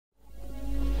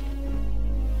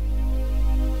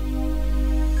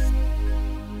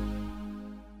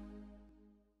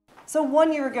So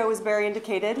 1 year ago, as Barry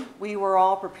indicated, we were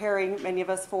all preparing, many of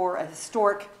us, for a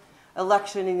historic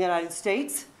election in the United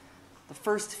States, the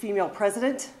first female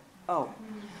president. Oh,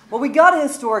 well, we got a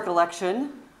historic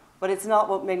election, but it's not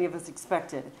what many of us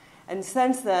expected. And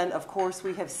since then, of course,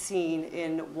 we have seen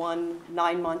in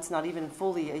 9 months, not even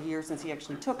fully a year since he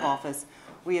actually took office,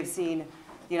 we have seen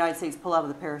the United States pull out of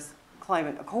the Paris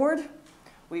Climate Accord.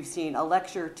 We've seen a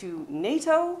lecture to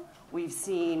NATO. We've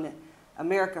seen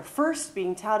America First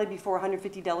being touted before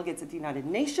 150 delegates at the United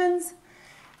Nations.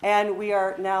 And we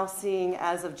are now seeing,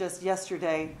 as of just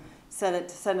yesterday,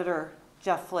 Senator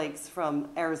Jeff Flake from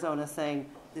Arizona saying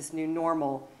this new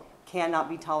normal cannot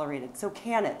be tolerated. So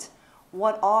can it?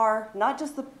 What are not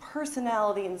just the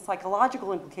personality and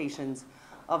psychological implications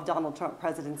of Donald Trump's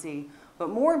presidency, but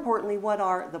more importantly, what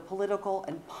are the political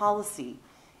and policy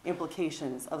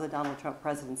implications of the Donald Trump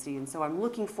presidency? And so I'm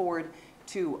looking forward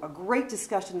to a great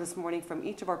discussion this morning from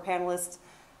each of our panelists.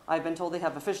 I've been told they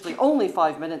have officially only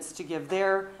 5 minutes to give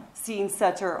their scene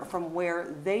setter from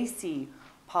where they see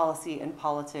policy and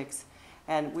politics.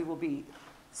 And we will be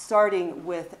starting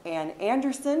with Anne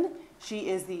Anderson. She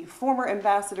is the former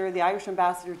ambassador, the Irish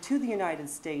ambassador to the United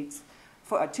States,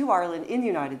 to Ireland in the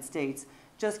United States,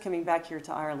 just coming back here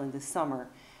to Ireland this summer.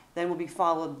 Then we'll be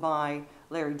followed by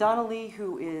Larry Donnelly,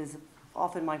 who is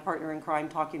often my partner in crime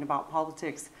talking about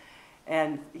politics.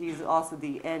 And he's also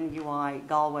the NUI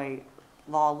Galway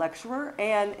law lecturer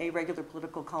and a regular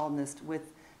political columnist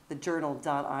with the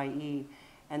journal.ie.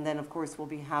 And then, of course, we'll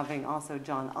be having also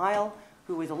John Ihle,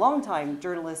 who is a longtime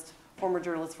journalist, former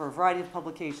journalist for a variety of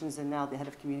publications, and now the head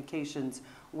of communications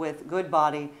with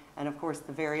Goodbody, and of course,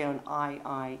 the very own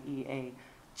IIEA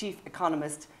chief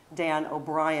economist Dan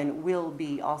O'Brien will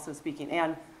be also speaking,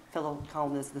 and fellow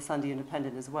columnist of the Sunday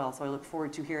Independent as well. So I look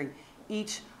forward to hearing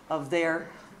each of their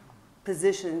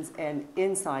positions and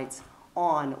insights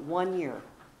on 1 year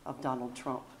of Donald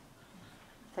Trump.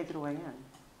 Take it away,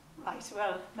 Anne. Right,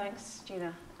 well, thanks,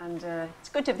 Gina. And it's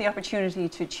good to have the opportunity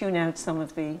to tune out some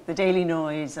of the daily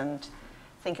noise and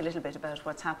think a little bit about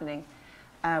what's happening.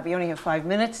 We only have 5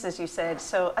 minutes, as you said,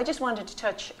 so I just wanted to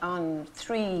touch on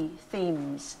 3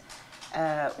 themes.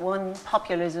 1,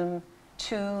 populism.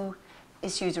 2,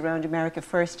 issues around America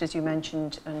First, as you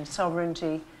mentioned, and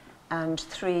sovereignty. And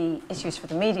 3, issues for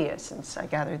the media, since I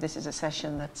gather this is a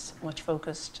session that's much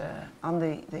focused on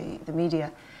the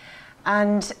media.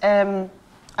 And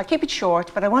I'll keep it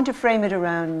short, but I want to frame it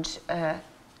around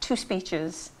 2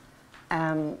 speeches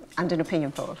and an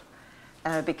opinion poll,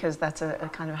 because that's a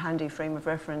kind of handy frame of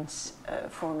reference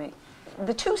for me.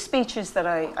 The 2 speeches that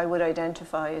I would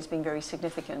identify as being very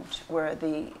significant were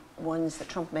the ones that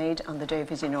Trump made on the day of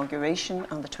his inauguration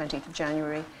on the 20th of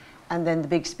January, and then the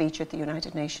big speech at the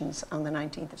United Nations on the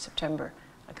 19th of September.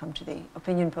 I'll come to the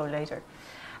opinion poll later.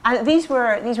 And these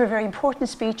were very important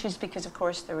speeches because, of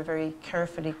course, they were very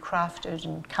carefully crafted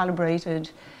and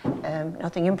calibrated,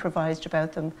 nothing improvised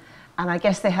about them. And I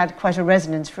guess they had quite a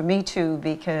resonance for me too,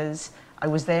 because I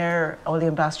was there, all the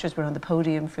ambassadors were on the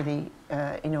podium for the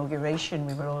inauguration,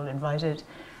 we were all invited.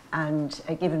 And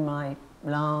given my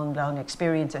long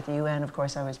experience at the UN, of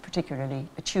course, I was particularly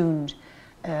attuned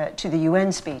to the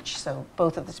UN speech, so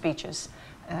both of the speeches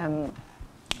are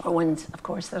ones, of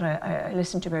course, that I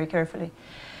listened to very carefully.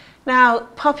 Now,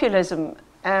 populism,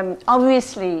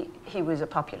 obviously he was a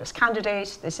populist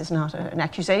candidate. This is not an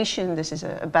accusation, this is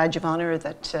a badge of honor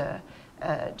that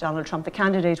Donald Trump, the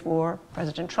candidate, wore,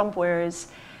 President Trump wears.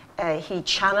 He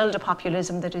channeled a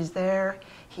populism that is there.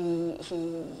 He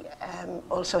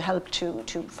also helped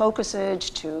to focus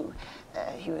it,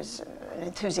 he was an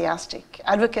enthusiastic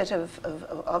advocate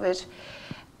of it.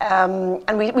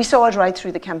 And we saw it right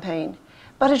through the campaign.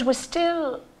 But it was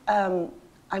still,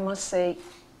 I must say,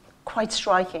 quite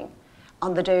striking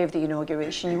on the day of the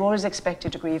inauguration. You always expect a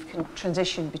degree of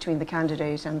transition between the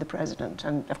candidate and the president.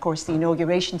 And of course, the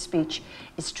inauguration speech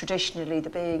is traditionally the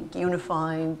big,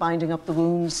 unifying, binding up the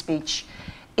wounds speech.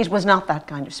 It was not that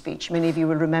kind of speech. Many of you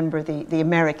will remember the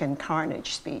American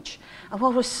carnage speech. And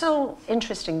what was so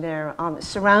interesting there,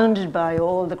 surrounded by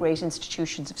all the great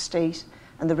institutions of state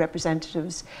and the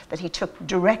representatives, that he took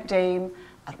direct aim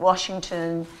at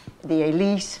Washington, the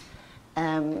elite,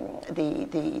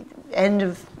 the end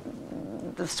of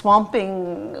the swamp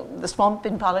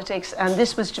in politics, and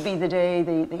this was to be the day,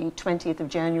 the 20th of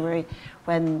January,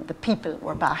 when the people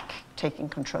were back taking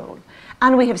control.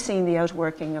 And we have seen the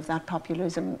outworking of that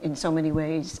populism in so many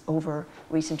ways over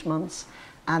recent months,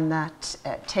 and that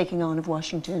taking on of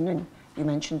Washington, and you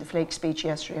mentioned the Flake speech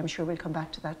yesterday, I'm sure we'll come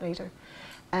back to that later.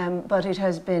 But it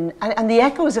has been, and the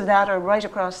echoes of that are right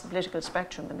across the political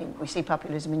spectrum. I mean, we see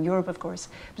populism in Europe, of course.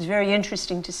 It was very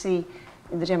interesting to see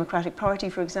in the Democratic Party,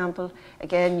 for example,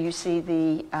 again, you see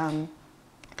the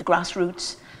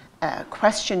grassroots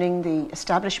questioning the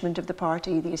establishment of the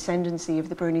party, the ascendancy of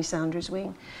the Bernie Sanders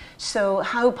wing. So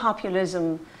how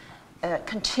populism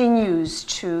continues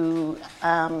to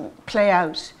play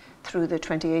out through the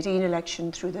 2018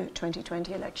 election, through the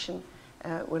 2020 election,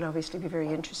 will obviously be very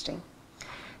interesting.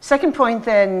 Second point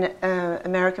then,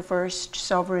 America first,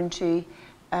 sovereignty,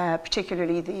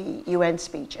 particularly the UN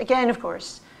speech. Again, of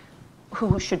course,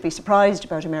 who should be surprised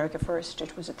about America first?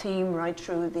 It was a theme right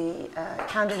through the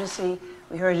candidacy.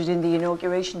 We heard it in the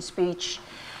inauguration speech.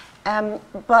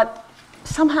 But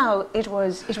somehow it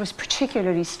was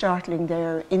particularly startling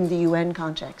there in the UN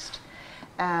context.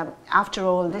 After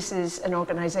all, this is an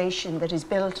organization that is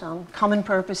built on common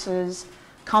purposes,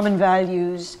 common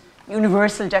values,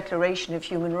 universal declaration of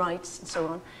human rights, and so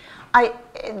on.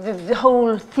 The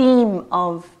whole theme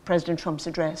of President Trump's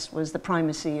address was the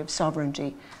primacy of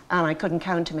sovereignty, and I couldn't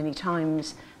count how many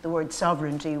times the word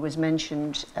sovereignty was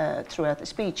mentioned throughout the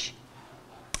speech.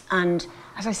 And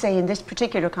as I say, in this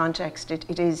particular context,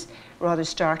 it is rather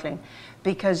startling,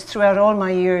 because throughout all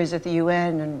my years at the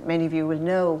UN, and many of you will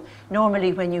know,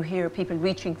 normally when you hear people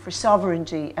reaching for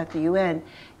sovereignty at the UN,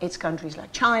 it's countries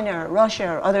like China or Russia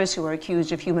or others who are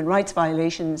accused of human rights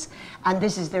violations, and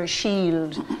this is their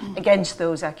shield against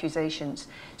those accusations.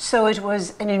 So it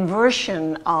was an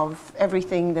inversion of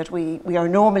everything that we are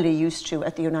normally used to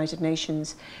at the United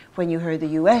Nations. When you hear the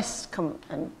US come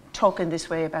and talk in this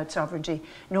way about sovereignty,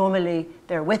 normally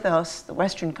they're with us, the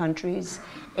Western countries,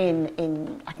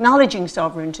 in acknowledging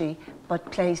sovereignty,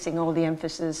 but placing all the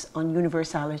emphasis on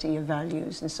universality of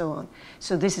values and so on.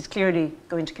 So this is clearly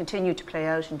going to continue to play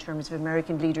out in terms of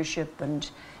American leadership and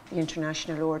the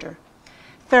international order.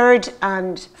 Third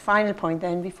and final point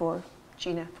then, before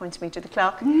Gina points me to the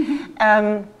clock,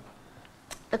 the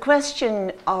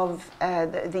question of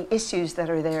the issues that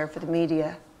are there for the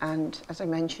media. And as I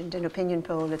mentioned, an opinion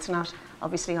poll, it's not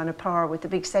obviously on a par with the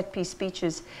big set-piece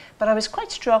speeches, but I was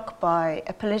quite struck by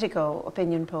a Politico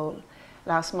opinion poll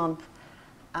last month,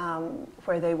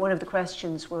 where one of the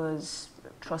questions was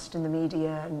trust in the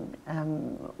media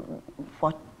and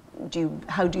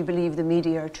how do you believe the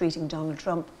media are treating Donald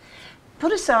Trump?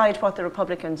 Put aside what the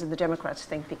Republicans and the Democrats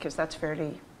think, because that's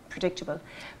fairly predictable.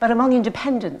 But among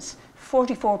independents,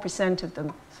 44% of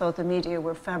them thought the media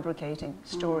were fabricating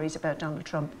stories about Donald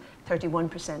Trump.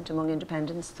 31% among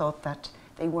independents thought that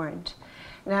they weren't.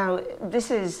 Now,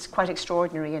 this is quite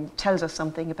extraordinary and tells us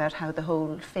something about how the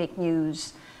whole fake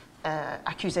news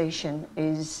accusation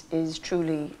is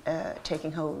truly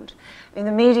taking hold. In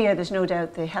the media, there's no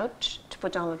doubt they helped to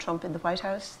put Donald Trump in the White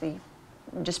House. The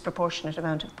disproportionate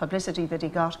amount of publicity that he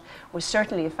got was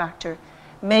certainly a factor.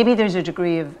 Maybe there's a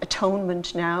degree of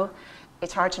atonement now.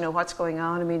 It's hard to know what's going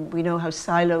on. I mean, we know how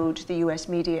siloed the US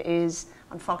media is.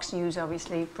 On Fox News,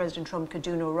 obviously, President Trump could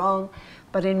do no wrong.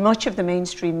 But in much of the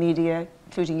mainstream media,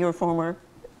 including your former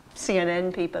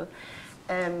CNN people,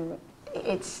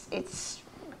 it's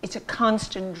a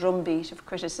constant drumbeat of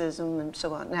criticism and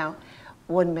so on. Now,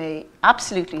 one may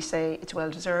absolutely say it's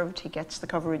well-deserved. He gets the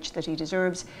coverage that he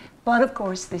deserves. But of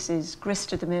course, this is grist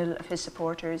to the mill of his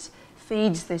supporters,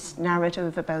 feeds this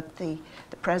narrative about the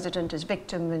president as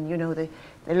victim and, you know, the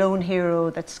lone hero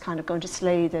that's kind of going to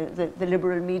slay the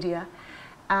liberal media.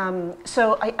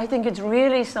 So I think it's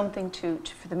really something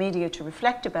for the media to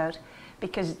reflect about,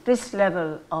 because this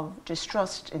level of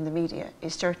distrust in the media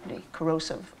is certainly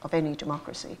corrosive of any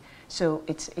democracy. So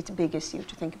it's a big issue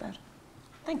to think about.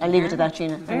 Thank you. I'll leave it to that,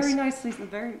 Gina. Very nicely,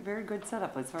 very, very good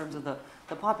setup as far as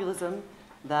the populism,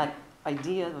 that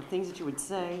idea, the things that you would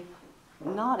say,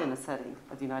 not in a setting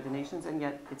of the United Nations, and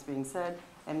yet it's being said,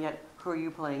 and yet who are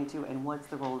you playing to, and what's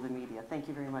the role of the media? Thank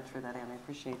you very much for that, Anne. I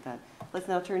appreciate that. Let's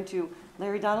now turn to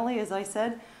Larry Donnelly, as I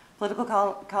said, political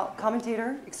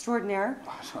commentator extraordinaire,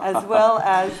 as well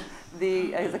as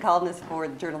a columnist for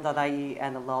the journal.ie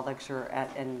and the law lecturer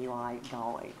at NUI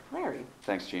Galway. Larry.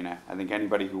 Thanks, Gina. I think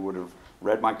anybody who would have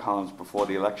read my columns before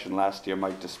the election last year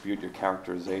might dispute your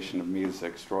characterization of me as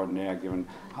extraordinaire, given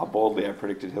how boldly I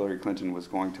predicted Hillary Clinton was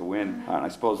going to win. And I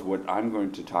suppose what I'm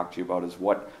going to talk to you about is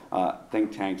what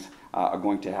think tanks are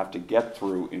going to have to get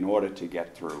through in order to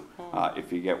get through,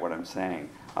 if you get what I'm saying.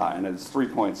 And there's 3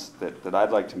 points that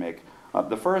I'd like to make.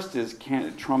 The first is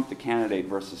Trump the candidate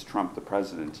versus Trump the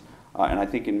president. And I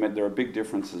think there are big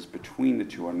differences between the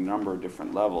two on a number of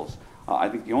different levels. I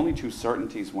think the only two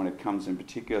certainties when it comes in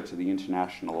particular to the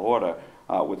international order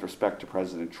with respect to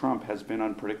President Trump has been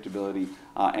unpredictability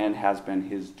and has been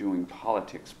his doing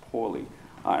politics poorly.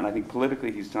 And I think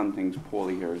politically he's done things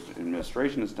poorly here. His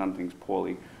administration has done things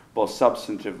poorly, both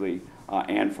substantively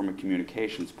and from a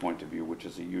communications point of view, which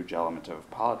is a huge element of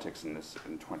politics in this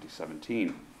in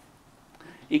 2017.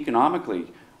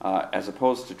 Economically, as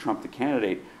opposed to Trump the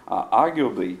candidate,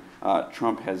 arguably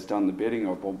Trump has done the bidding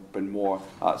or been more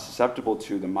susceptible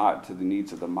to the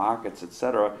needs of the markets,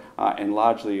 etc., and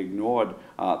largely ignored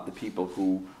the people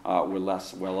who were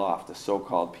less well off, the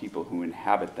so-called people who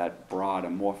inhabit that broad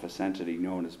amorphous entity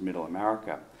known as Middle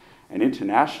America. And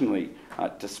internationally,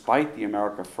 despite the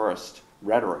America First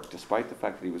rhetoric, despite the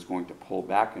fact that he was going to pull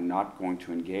back and not going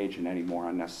to engage in any more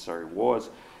unnecessary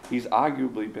wars, he's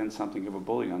arguably been something of a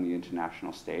bully on the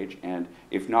international stage, and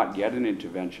if not yet an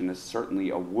interventionist,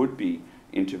 certainly a would-be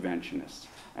interventionist.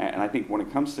 And I think when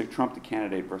it comes to Trump the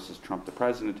candidate versus Trump the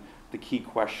president, the key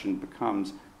question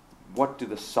becomes, what do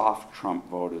the soft Trump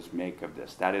voters make of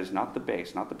this? That is, not the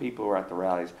base, not the people who are at the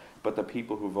rallies, but the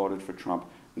people who voted for Trump,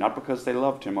 not because they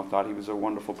loved him or thought he was a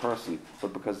wonderful person,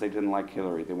 but because they didn't like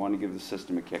Hillary. They wanted to give the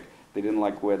system a kick. They didn't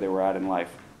like where they were at in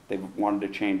life. They wanted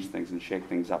to change things and shake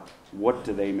things up. What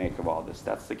do they make of all this?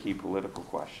 That's the key political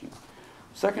question.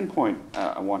 Second point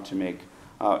I want to make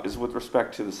is with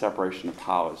respect to the separation of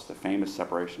powers, the famous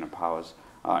separation of powers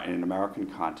in an American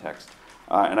context.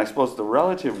 And I suppose the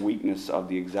relative weakness of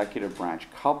the executive branch,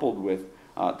 coupled with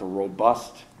the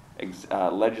robust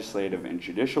legislative and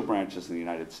judicial branches in the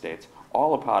United States,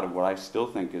 all a part of what I still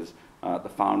think is the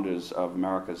founders of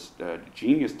America's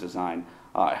genius design,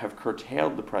 have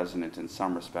curtailed the president in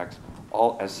some respects,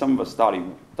 as some of us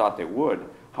thought they would,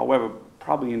 however,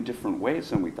 probably in different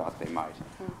ways than we thought they might.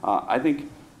 I think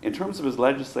in terms of his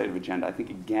legislative agenda, I think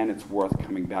again it's worth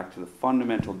coming back to the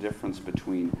fundamental difference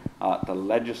between the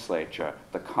legislature,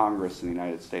 the Congress in the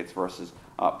United States versus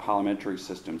parliamentary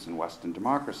systems in Western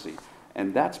democracy.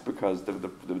 And that's because the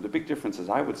big difference, as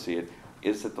I would see it,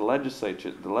 is that the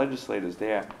legislators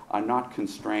there are not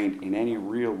constrained in any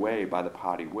real way by the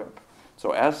party whip.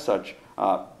 So as such,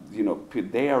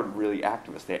 they are really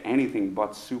activists. They're anything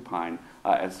but supine,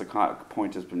 as the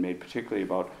point has been made, particularly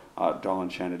about Dolan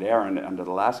Shannon under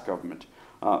the last government.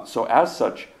 So as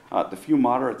such, the few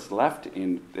moderates left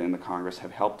in the Congress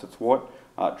have helped to thwart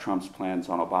Trump's plans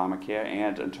on Obamacare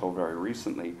and, until very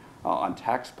recently, on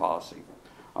tax policy.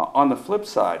 On the flip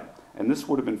side, and this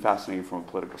would have been fascinating from a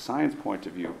political science point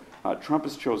of view, Trump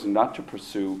has chosen not to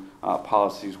pursue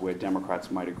policies where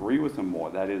Democrats might agree with him more,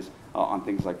 that is, on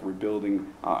things like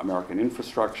rebuilding American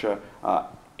infrastructure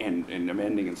and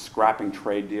amending and scrapping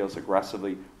trade deals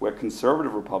aggressively, where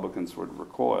conservative Republicans would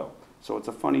recoil. So it's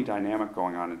a funny dynamic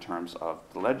going on in terms of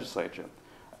the legislature.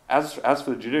 As for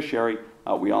the judiciary,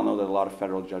 we all know that a lot of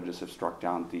federal judges have struck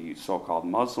down the so-called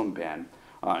Muslim ban.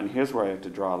 And here's where I have to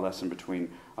draw a lesson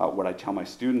between what I tell my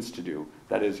students to do.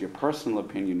 That is, your personal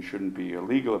opinion shouldn't be your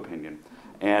legal opinion.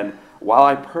 And while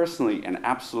I personally and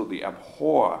absolutely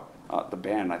abhor the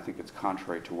ban, I think it's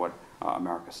contrary to what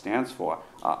America stands for,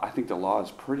 I think the law is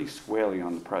pretty squarely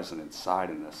on the president's side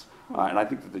in this. And I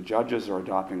think that the judges are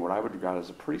adopting what I would regard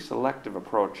as a pretty selective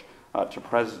approach to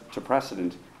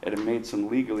precedent and have made some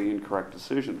legally incorrect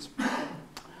decisions.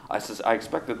 I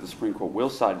expect that the Supreme Court will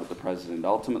side with the president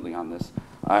ultimately on this.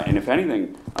 And if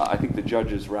anything, I think the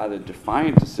judges' rather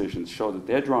defiant decisions show that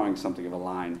they're drawing something of a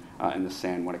line in the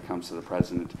sand when it comes to the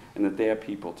president, and that they're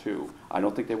people too. I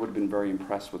don't think they would have been very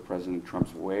impressed with President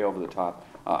Trump's way over the top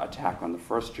attack on the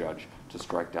first judge to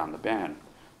strike down the ban.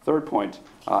 Third point,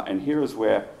 and here is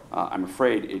where I'm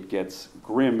afraid it gets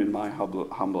grim in my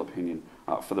humble opinion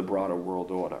for the broader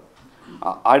world order.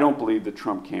 I don't believe that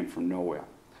Trump came from nowhere.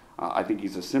 I think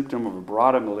he's a symptom of a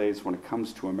broader malaise when it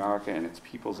comes to America and its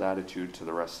people's attitude to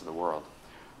the rest of the world.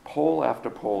 Poll after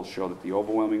poll show that the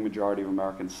overwhelming majority of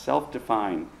Americans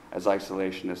self-define as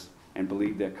isolationists and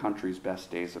believe their country's best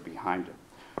days are behind it.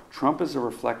 Trump is a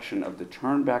reflection of the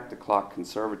turn-back-the-clock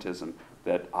conservatism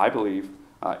that I believe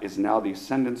is now the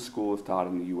ascendant school of thought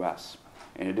in the U.S.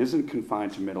 And it isn't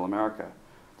confined to middle America.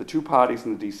 The two parties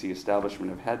in the D.C.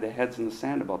 establishment have had their heads in the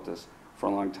sand about this for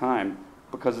a long time,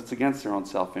 because it's against their own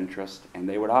self-interest, and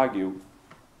they would argue,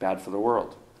 bad for the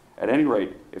world. At any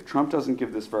rate, if Trump doesn't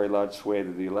give this very large sway to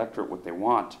the electorate what they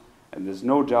want, and there's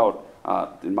no doubt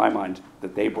in my mind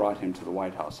that they brought him to the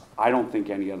White House, I don't think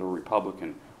any other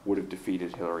Republican would have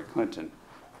defeated Hillary Clinton,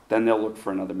 then they'll look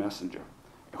for another messenger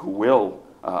who will,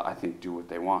 I think, do what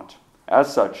they want.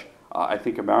 As such, I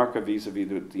think America vis-à-vis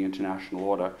the international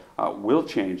order will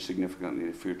change significantly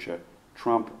in the future,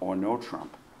 Trump or no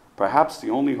Trump. Perhaps the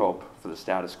only hope for the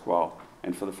status quo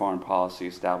and for the foreign policy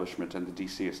establishment and the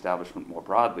D.C. establishment more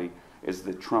broadly is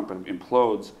that Trump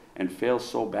implodes and fails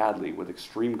so badly with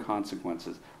extreme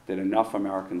consequences that enough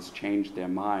Americans change their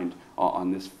mind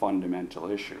on this fundamental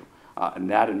issue. And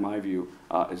that, in my view,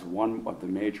 is one of the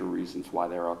major reasons why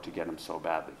they're out to get him so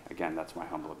badly. Again, that's my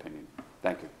humble opinion.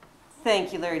 Thank you.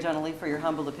 Thank you, Larry Donnelly, for your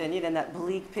humble opinion and that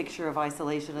bleak picture of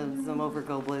isolationism over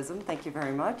globalism. Thank you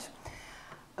very much.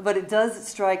 But it does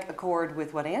strike a chord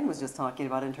with what Anne was just talking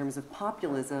about in terms of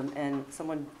populism and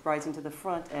someone rising to the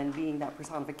front and being that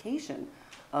personification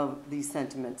of these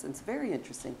sentiments. And it's very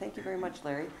interesting. Thank you very much,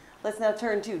 Larry. Let's now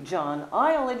turn to John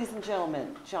Ihle, ladies and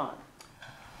gentlemen. John.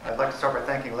 I'd like to start by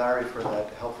thanking Larry for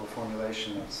that helpful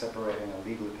formulation of separating a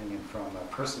legal opinion from a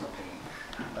personal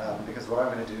opinion. Because what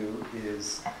I'm going to do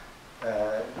is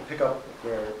pick up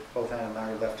where both Anne and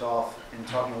Larry left off in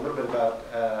talking a little bit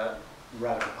about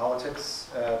radical politics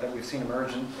that we've seen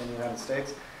emerge in the United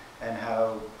States, and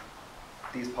how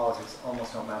these politics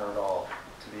almost don't matter at all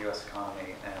to the US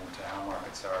economy and to how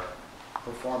markets are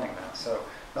performing now. So,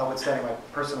 notwithstanding my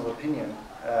personal opinion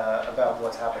about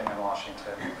what's happening in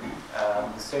Washington,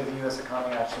 the state of the US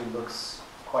economy actually looks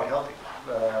quite healthy.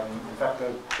 In fact,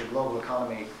 the global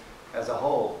economy as a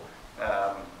whole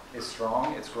is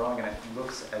strong, it's growing, and it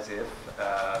looks as if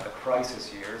the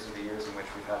crisis years, or the years in which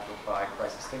we've had to apply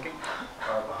crisis thinking,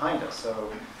 are behind us.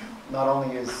 So not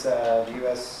only is the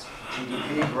US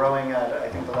GDP growing at, I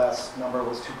think the last number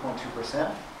was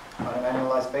 2.2% on an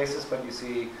annualized basis, but you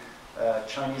see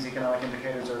Chinese economic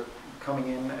indicators are coming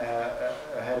in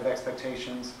ahead of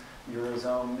expectations.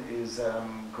 Eurozone is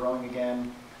growing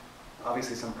again.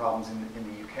 Obviously some problems in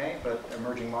the UK, but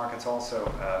emerging markets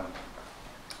also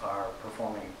are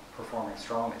performing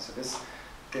strongly. So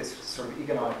this sort of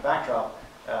economic backdrop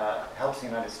helps the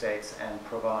United States and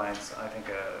provides, I think,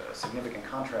 a significant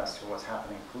contrast to what's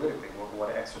happening politically,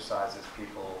 what exercises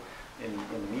people in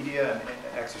the media, and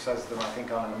exercises them, I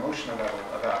think, on an emotional level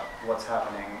about what's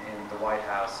happening in the White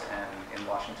House and in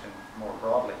Washington more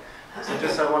broadly. So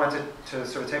just I wanted to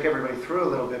sort of take everybody through a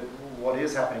little bit what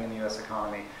is happening in the US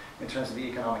economy in terms of the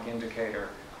economic indicator,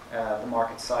 the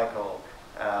market cycle,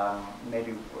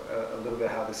 maybe a little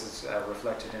bit how this is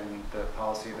reflected in the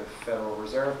policy of the Federal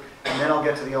Reserve, and then I'll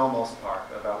get to the almost part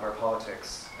about where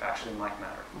politics actually might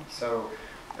matter. So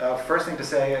first thing to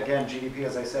say, again, GDP,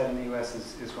 as I said, in the US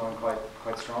is growing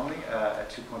quite strongly at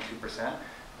 2.2%,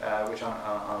 which on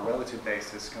a relative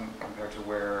basis compared to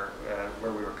where we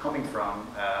were coming from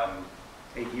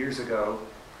 8 years ago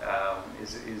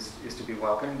is to be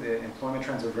welcomed. The employment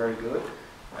trends are very good.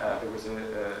 There was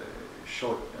a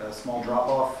small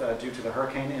drop-off due to the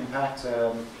hurricane impact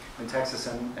in Texas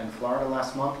and Florida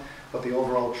last month, but the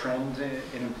overall trend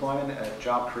in employment,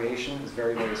 job creation, is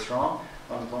very, very strong.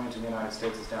 Unemployment in the United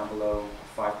States is down below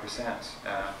 5%.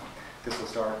 This will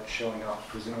start showing up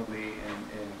presumably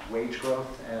in wage growth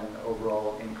and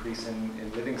overall increase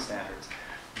in living standards.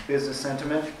 Business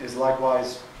sentiment is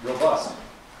likewise robust.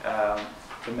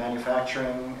 The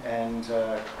manufacturing and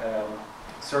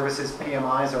services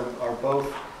PMIs are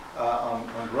both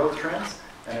on growth trends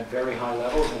and at very high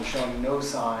levels, and showing no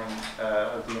sign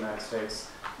of the United States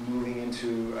moving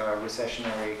into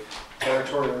recessionary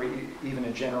territory or even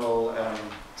a general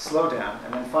slowdown.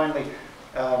 And then finally,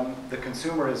 the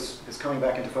consumer is coming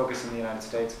back into focus in the United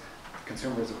States. The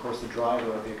consumer is, of course, the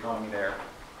driver of the economy there.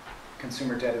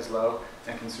 Consumer debt is low,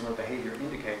 and consumer behavior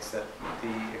indicates that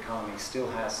the economy still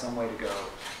has some way to go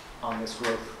on this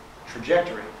growth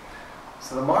trajectory.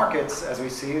 So the markets, as we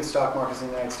see, the stock markets in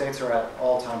the United States are at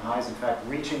all-time highs, in fact,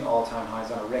 reaching all-time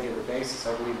highs on a regular basis.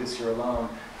 I believe this year alone,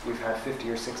 we've had 50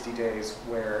 or 60 days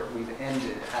where we've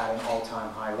ended at an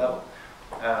all-time high level.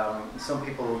 Some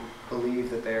people believe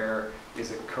that there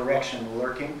is a correction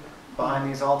lurking behind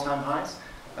these all-time highs.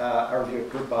 Our view at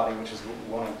Goodbody, which is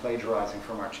one I'm plagiarizing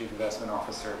from our Chief Investment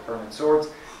Officer, Bernard Swords,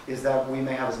 is that we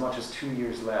may have as much as 2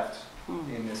 years left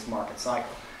in this market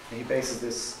cycle. And he bases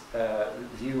this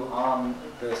view on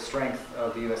the strength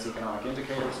of the US economic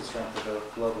indicators, the strength of the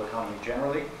global economy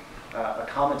generally,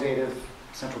 accommodative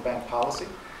central bank policy,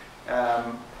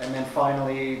 and then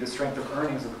finally the strength of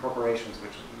earnings of the corporations,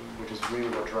 which is really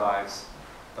what drives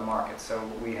the market. So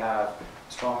we have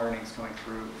strong earnings coming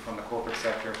through from the corporate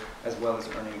sector, as well as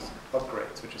earnings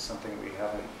upgrades, which is something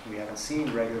we haven't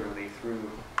seen regularly through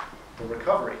the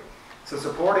recovery. So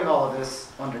supporting all of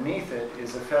this underneath it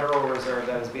is a Federal Reserve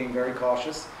that is being very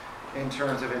cautious in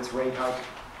terms of its rate hike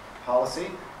policy,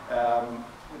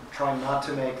 trying not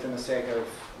to make the mistake of,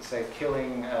 say,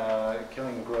 killing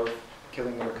the growth,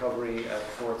 killing the recovery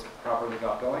before it's properly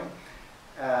got going.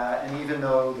 And even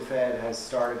though the Fed has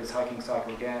started its hiking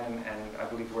cycle again, and I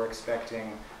believe we're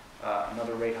expecting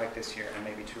another rate hike this year and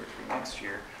maybe 2 or 3 next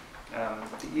year,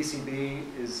 the ECB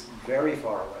is very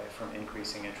far away from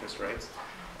increasing interest rates.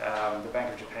 The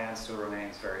Bank of Japan still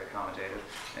remains very accommodative,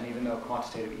 and even though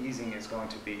quantitative easing is going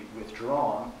to be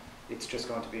withdrawn, it's just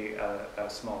going to be at a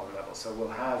smaller level. So we'll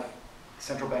have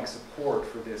central bank support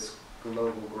for this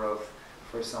global growth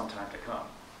for some time to come.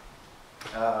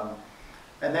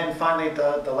 And then finally,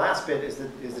 the last bit is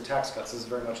the tax cuts. This is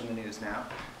very much in the news now.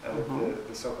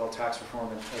 The so-called tax reform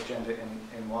agenda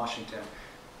in Washington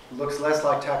looks less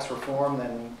like tax reform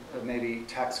than maybe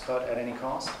tax cut at any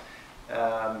cost.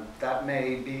 That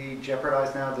may be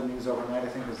jeopardized now. The news overnight, I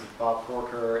think, was that Bob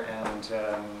Corker and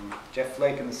Jeff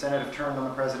Flake in the Senate have turned on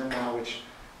the president now, which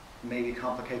maybe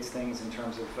complicates things in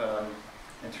terms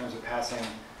of passing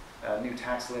new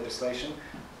tax legislation.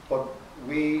 But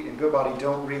we in Goodbody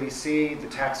don't really see the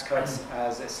tax cuts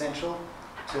as essential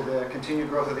to the continued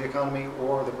growth of the economy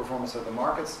or the performance of the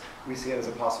markets. We see it as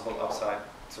a possible upside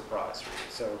surprise, really.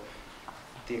 So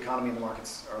the economy and the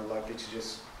markets are likely to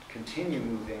just continue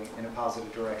moving in a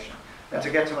positive direction. Now, to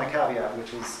get to my caveat,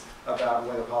 which is about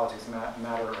whether politics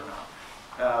matter or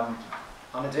not.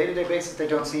 On a day-to-day basis, they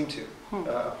don't seem to,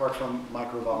 apart from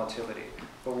micro-volatility.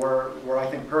 But where I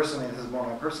think personally, this is more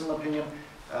my personal opinion,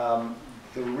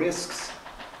 the risks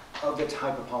of the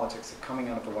type of politics that coming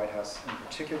out of the White House in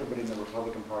particular, but in the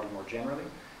Republican Party more generally,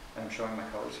 and I'm showing my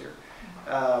colors here,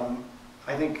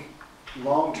 I think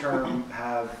long-term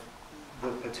have the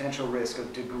potential risk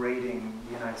of degrading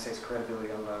the United States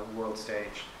credibility on the world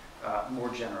stage more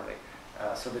generally.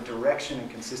 So the direction and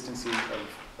consistency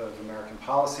of American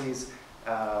policies,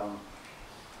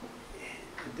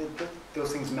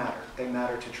 those things matter. They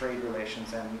matter to trade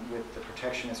relations, and with the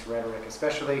protectionist rhetoric,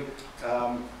 especially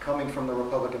coming from the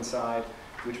Republican side,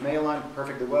 which may align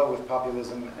perfectly well with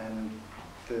populism and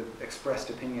the expressed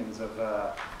opinions of,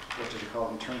 what did you call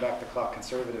them, turn back the clock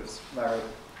conservatives, Larry,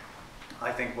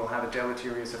 I think will have a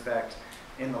deleterious effect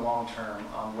in the long term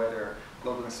on whether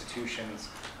global institutions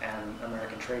and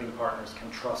American trading partners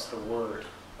can trust the word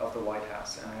of the White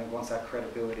House. And I think once that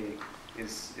credibility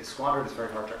is squandered, it's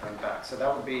very hard to earn back. So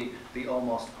that would be the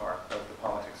almost part of the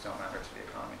politics don't matter to the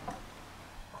economy.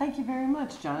 Thank you very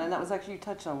much, John. And that was actually, you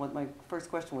touched on what my first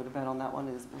question would have been on that one,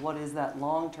 is what is that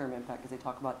long-term impact? Because they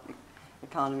talk about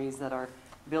economies that are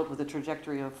built with the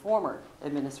trajectory of former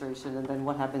administration, and then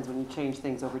what happens when you change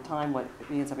things over time, what it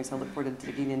means. So I look forward to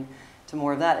digging into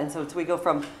more of that. And so we go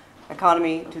from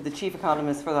economy to the chief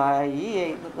economist for the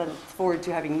IIEA. Look forward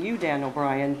to having you, Dan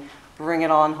O'Brien, bring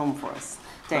it on home for us.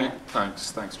 Dan.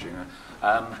 Thanks, Gina.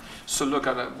 So look,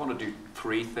 I want to do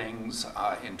three things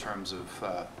in terms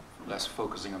of less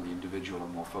focusing on the individual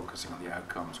and more focusing on the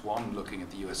outcomes. One, looking at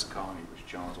the US economy, which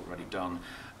John has already done.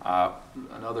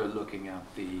 Another, looking at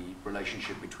the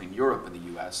relationship between Europe and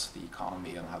the US, the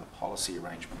economy and how the policy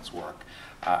arrangements work.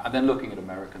 And then looking at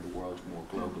America and the world more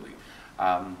globally.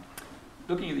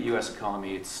 Looking at the US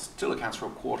economy, it still accounts for a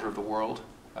quarter of the world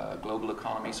global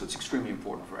economy, so it's extremely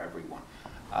important for everyone.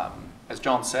 As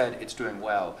John said, it's doing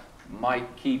well. My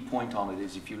key point on it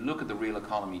is if you look at the real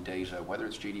economy data, whether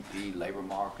it's GDP, labor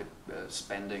market,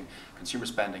 spending, consumer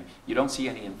spending, you don't see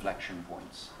any inflection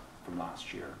points from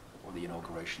last year or the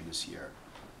inauguration this year.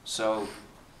 So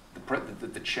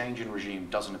the change in regime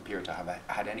doesn't appear to have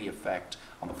had any effect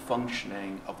on the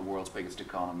functioning of the world's biggest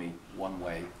economy one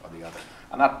way or the other.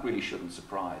 And that really shouldn't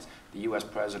surprise. The US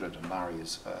president, and Larry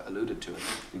has alluded to it,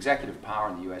 the executive power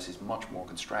in the US is much more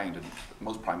constrained, and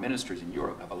most prime ministers in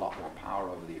Europe have a lot more power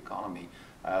over the economy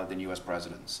than US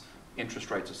presidents.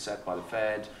 Interest rates are set by the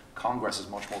Fed. Congress has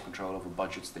much more control over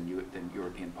budgets than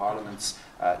European parliaments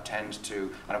tend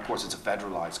to. And of course, it's a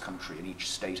federalized country, and each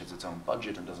state has its own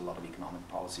budget and does a lot of economic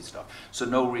policy stuff. So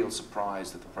no real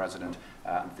surprise that the president,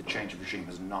 the change of regime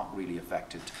has not really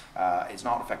affected, it's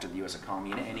not affected the US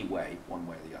economy in any way, one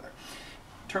way or the other.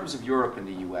 In terms of Europe and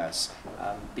the US,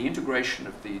 the integration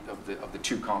of the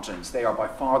two continents, they are by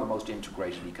far the most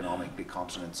integrated economic big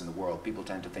continents in the world. People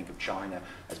tend to think of China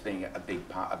as being a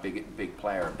big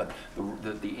player, but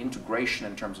the integration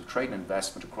in terms of trade and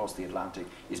investment across the Atlantic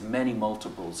is many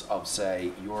multiples of,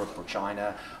 say, Europe or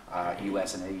China,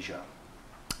 US and Asia.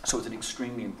 So it's an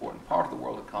extremely important part of the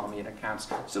world economy, and it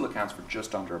still accounts for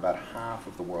just under about half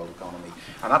of the world economy.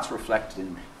 And that's reflected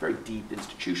in very deep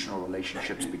institutional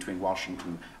relationships between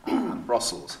Washington and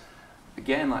Brussels.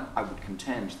 Again, I would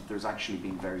contend that there's actually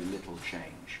been very little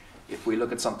change. If we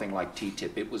look at something like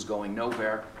TTIP, it was going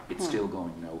nowhere, it's still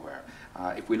going nowhere.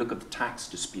 If we look at the tax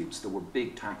disputes, there were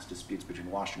big tax disputes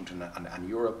between Washington and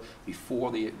Europe before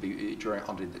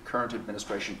under the current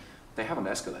administration. They haven't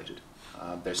escalated.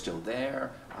 They're still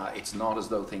there. It's not as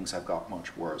though things have got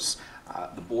much worse.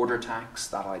 The border tax,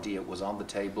 that idea was on the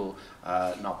table,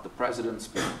 not the president's,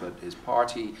 but his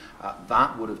party.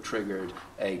 That would have triggered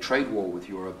a trade war with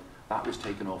Europe that was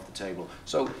taken off the table.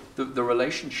 So the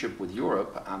relationship with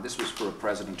Europe, and this was for a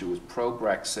president who was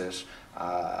pro-Brexit,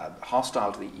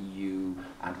 hostile to the EU,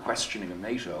 and questioning of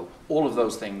NATO, all of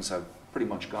those things have pretty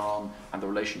much gone, and the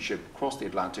relationship across the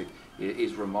Atlantic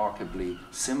is remarkably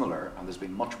similar, and there's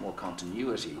been much more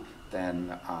continuity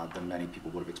than many people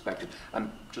would have expected.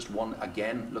 And just one,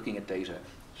 again, looking at data,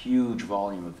 huge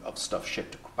volume of stuff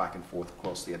shipped back and forth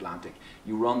across the Atlantic.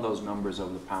 You run those numbers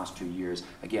over the past 2 years,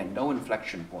 again, no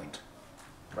inflection point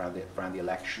around the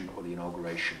election or the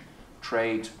inauguration.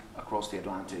 Trade across the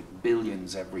Atlantic,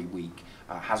 billions every week,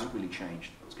 hasn't really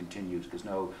changed. It's continued. There's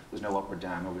no up or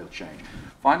down, no real change.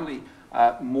 Finally,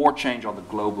 more change on the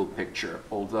global picture,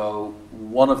 although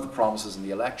one of the promises in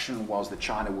the election was that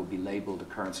China would be labeled a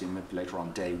currency manipulator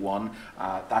on day one.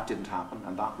 That didn't happen,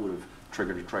 and that would have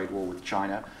triggered a trade war with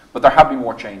China. But there have been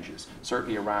more changes,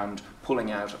 certainly around pulling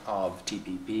out of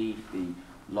TPP, the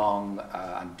long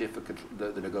and difficult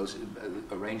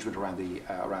arrangement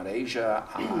around Asia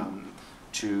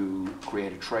to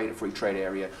create a free trade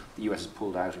area. The US has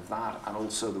pulled out of that, and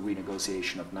also the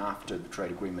renegotiation of NAFTA, the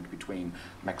trade agreement between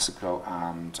Mexico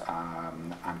and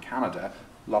Canada.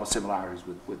 A lot of similarities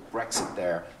with Brexit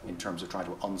there in terms of trying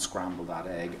to unscramble that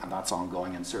egg, and that's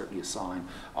ongoing, and certainly a sign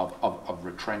of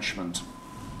retrenchment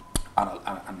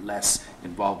and less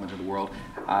involvement in the world.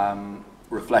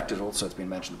 Reflected also, it's been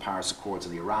mentioned, the Paris Accords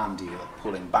and the Iran deal,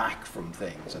 pulling back from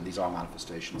things, and these are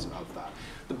manifestations of that.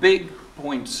 The big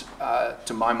point,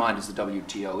 to my mind, is the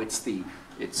WTO.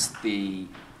 It's the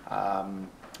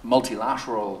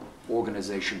multilateral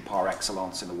organization par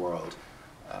excellence in the world.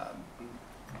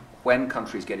 When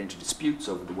countries get into disputes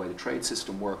over the way the trade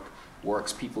system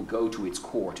works, people go to its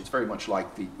court. It's very much like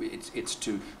it's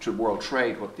to world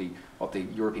trade what the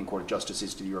European Court of Justice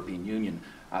is to the European Union.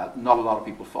 Not a lot of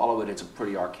people follow it. It's a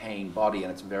pretty arcane body,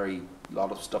 and a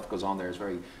lot of stuff goes on there. It's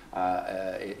very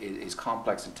is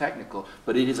complex and technical,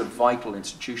 but it is a vital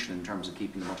institution in terms of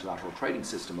keeping the multilateral trading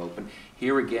system open.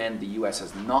 Here again, the US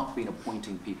has not been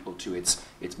appointing people to its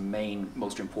main,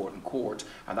 most important court,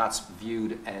 and that's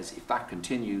viewed as, if that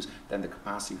continues, then the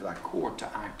capacity for that court to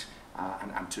act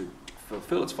and to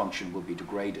fulfill its function will be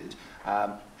degraded.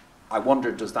 I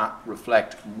wonder, does that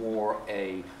reflect more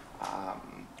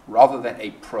rather than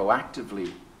a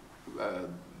proactively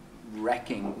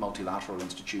wrecking multilateral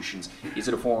institutions, is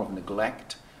it a form of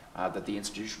neglect that the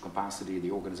institutional capacity,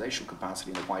 the organizational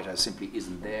capacity in the White House simply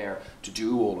isn't there to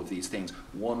do all of these things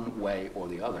one way or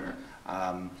the other?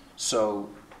 So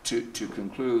to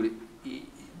conclude,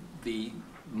 the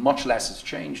much less has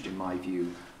changed in my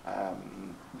view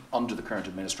under the current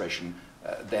administration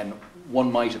than one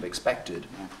might have expected,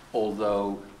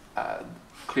 although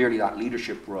clearly that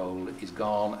leadership role is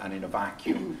gone, and in a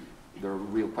vacuum there are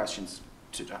real questions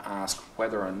to ask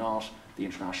whether or not the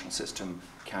international system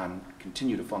can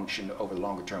continue to function over the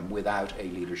longer term without a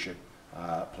leadership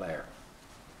player.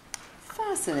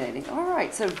 Fascinating. All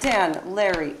right, so Dan,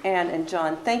 Larry, Anne, and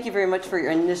John, thank you very much for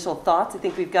your initial thoughts. I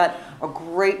think we've got a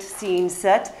great scene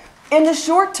set. In the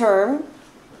short term,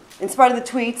 in spite of the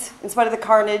tweets, in spite of the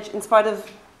carnage, in spite of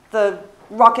the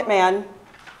Rocket Man,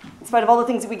 in spite of all the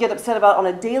things that we get upset about on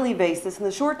a daily basis, in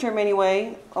the short term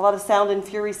anyway, a lot of sound and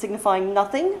fury signifying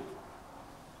nothing.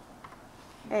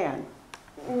 Anne?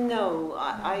 No,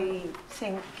 I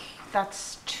think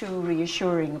that's too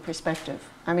reassuring a perspective.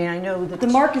 I mean, I know that the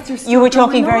markets are still you were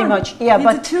talking very much, yeah, the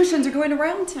but institutions are going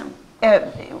around him.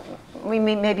 We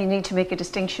maybe need to make a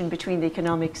distinction between the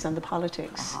economics and the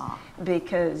politics,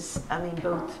 because I mean,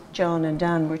 both John and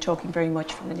Dan were talking very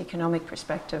much from an economic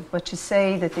perspective. But to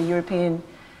say that the European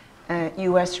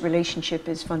US relationship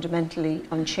is fundamentally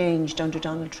unchanged under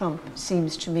Donald Trump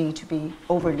seems to me to be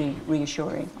overly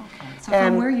reassuring. Okay. So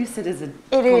from where you sit as a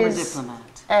former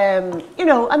diplomat? You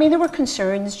know, I mean, there were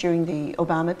concerns during the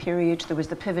Obama period. There was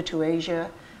the pivot to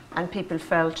Asia, and people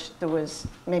felt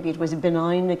maybe it was a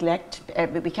benign neglect.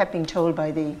 We kept being told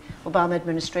by the Obama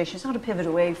administration, it's not a pivot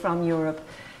away from Europe,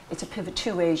 it's a pivot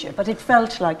to Asia. But it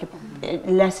felt like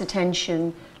less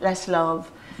attention, less love.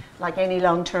 Like any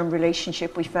long-term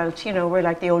relationship, we felt, you know, we're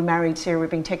like the old marrieds here, we're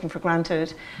being taken for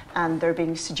granted, and they're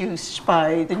being seduced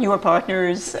by the newer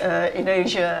partners in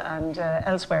Asia and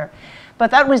elsewhere. But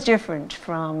that was different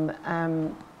from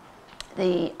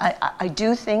I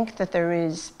do think that there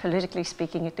is, politically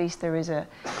speaking at least, there is a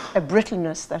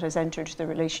brittleness that has entered the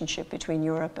relationship between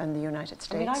Europe and the United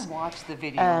States. I mean, I watched the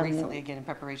video recently again in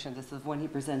preparation. This is when he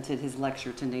presented his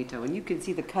lecture to NATO, and you can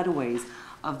see the cutaways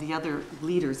of the other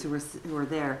leaders who were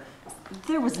there.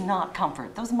 There was not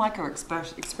comfort. Those micro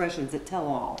expressions that tell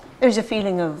all. There's a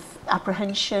feeling of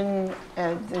apprehension.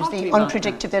 There's the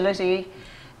unpredictability.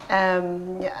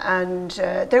 And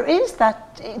there is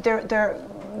that,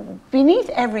 beneath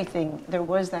everything, there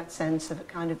was that sense of a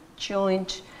kind of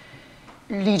joint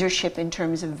leadership in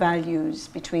terms of values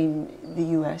between the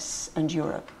US and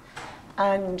Europe.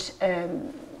 And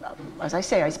as I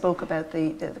say, I spoke about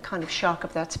the kind of shock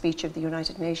of that speech of the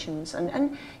United Nations.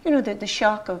 And you know, the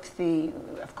shock of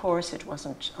of course, it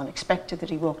wasn't unexpected that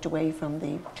he walked away from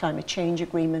the climate change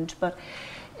agreement, but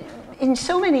in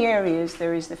so many areas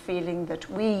there is the feeling that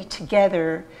we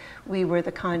together, we were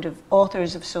the kind of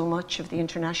authors of so much of the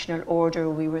international order,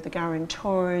 we were the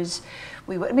guarantors.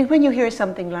 I mean, when you hear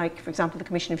something like, for example, the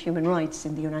Commission of Human Rights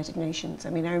in the United Nations, I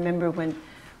mean, I remember when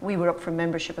we were up for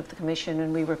membership of the Commission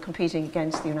and we were competing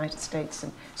against the United States,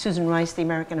 and Susan Rice, the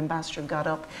American ambassador, got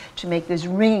up to make this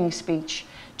ringing speech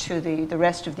to the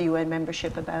rest of the UN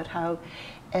membership about how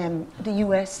the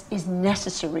US is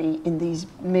necessary in these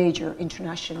major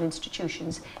international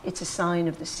institutions. It's a sign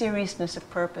of the seriousness of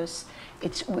purpose.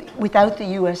 Without the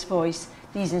US voice,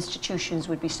 these institutions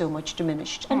would be so much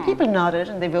diminished. And people nodded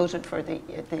and they voted for the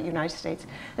United States.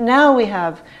 And now we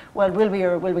have, well, will we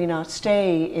or will we not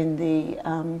stay in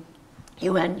the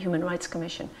UN Human Rights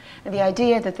Commission? And the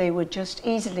idea that they would just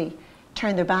easily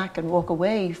turn their back and walk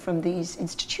away from these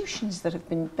institutions that have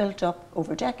been built up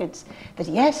over decades, that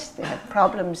yes, they have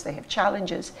problems, they have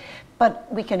challenges, but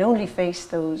we can only face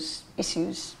those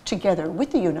issues together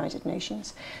with the United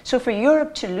Nations. So for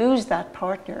Europe to lose that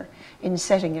partner in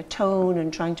setting a tone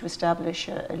and trying to establish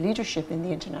a leadership in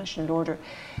the international order,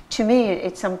 to me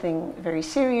it's something very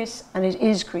serious, and it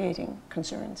is creating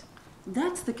concerns.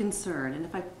 That's the concern, and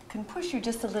if I can push you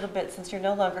just a little bit, since you're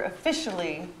no longer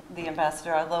officially the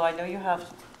ambassador, although I know you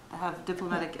have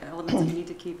diplomatic elements that you need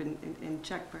to keep in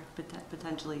check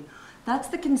potentially. That's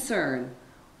the concern.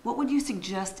 What would you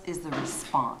suggest is the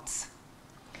response?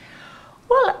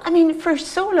 Well, I mean, for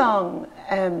so long,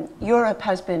 Europe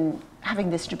has been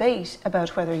having this debate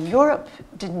about whether Europe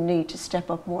didn't need to step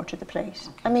up more to the plate.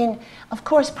 Okay. I mean, of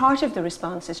course, part of the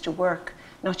response is to work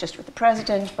not just with the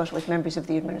president, but with members of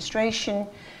the administration,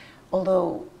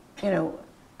 although, you know,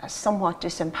 a somewhat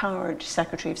disempowered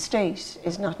Secretary of State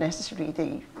is not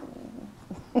necessarily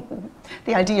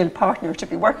the ideal partner to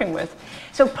be working with.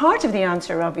 So part of the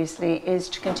answer, obviously, is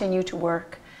to continue to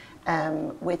work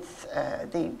with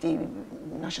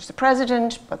not just the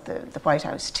president, but the White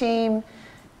House team,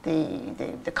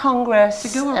 the Congress,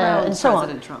 to go around and so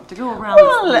President on. Trump. To go around.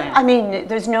 Well, I mean,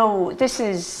 there's no. This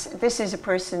is a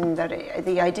person that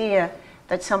the idea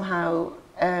that somehow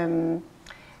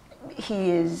he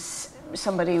is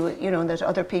somebody, you know, that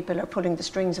other people are pulling the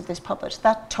strings of this puppet,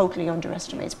 that totally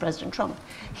underestimates President Trump.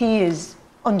 He is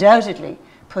undoubtedly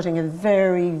putting a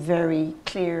very, very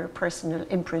clear personal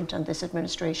imprint on this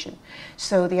administration.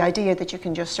 So the idea that you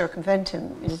can just circumvent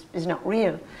him is not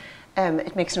real.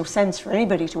 It makes no sense for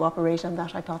anybody to operate on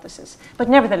that hypothesis. But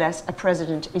nevertheless, a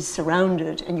president is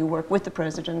surrounded, and you work with the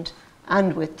president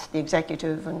and with the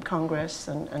executive and Congress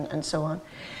and so on.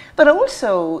 But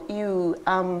also, you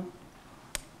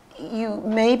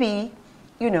maybe,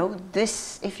 you know,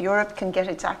 this, if Europe can get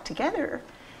its act together,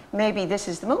 maybe this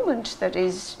is the moment that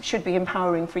should be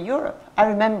empowering for Europe. I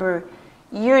remember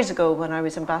years ago when I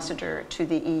was ambassador to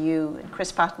the EU, and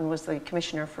Chris Patton was the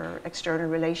Commissioner for External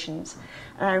Relations,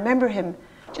 and I remember him,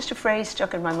 just a phrase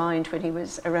stuck in my mind when he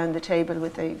was around the table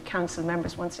with the council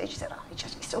members one stage. He said, "Oh,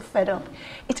 he's so fed up.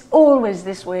 It's always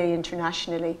this way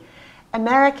internationally.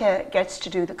 America gets to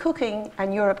do the cooking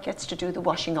and Europe gets to do the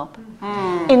washing up."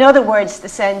 In other words, the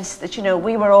sense that, you know,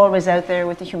 we were always out there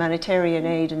with the humanitarian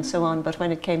aid and so on, but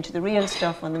when it came to the real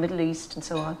stuff on the Middle East and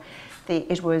so on,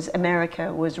 it was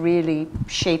America was really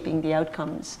shaping the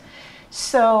outcomes.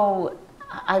 So,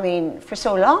 I mean, for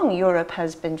so long, Europe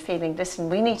has been feeling, listen,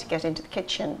 we need to get into the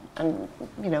kitchen and,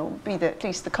 you know, be at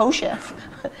least the co-chef.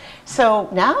 So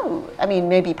now, I mean,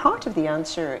 maybe part of the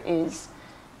answer is,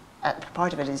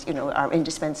 part of it is, you know, our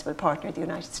indispensable partner, the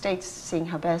United States, seeing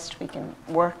how best we can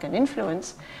work and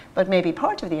influence. But maybe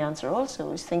part of the answer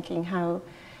also is thinking how,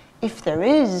 if there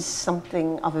is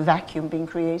something of a vacuum being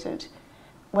created,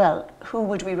 well, who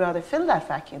would we rather fill that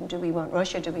vacuum? Do we want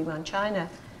Russia? Do we want China?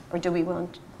 Or do we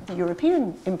want the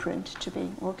European imprint to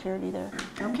be more clearly there?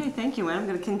 Okay, thank you. And I'm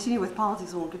going to continue with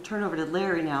politics, and we'll turn over to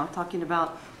Larry now, talking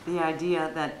about the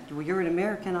idea that, well, you're an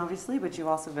American, obviously, but you've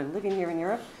also been living here in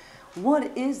Europe.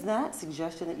 What is that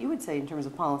suggestion that you would say in terms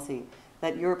of policy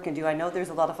that Europe can do? I know there's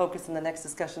a lot of focus in the next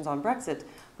discussions on Brexit,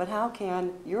 but how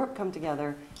can Europe come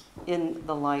together in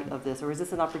the light of this? Or is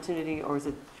this an opportunity, or is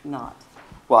it not?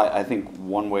 Well, I think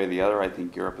one way or the other, I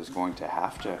think Europe is going to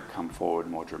have to come forward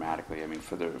more dramatically. I mean,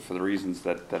 for the reasons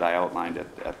that I outlined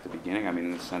at the beginning. I mean,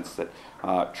 in the sense that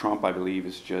Trump, I believe,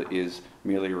 is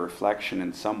merely a reflection,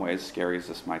 in some ways, scary as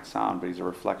this might sound, but he's a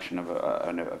reflection of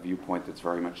a viewpoint that's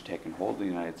very much taken hold in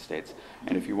the United States.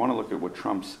 And if you want to look at what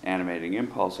Trump's animating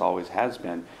impulse always has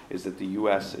been, is that the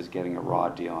U.S. is getting a raw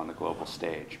deal on the global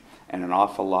stage. And an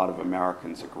awful lot of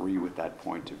Americans agree with that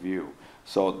point of view.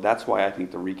 So that's why I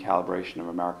think the recalibration of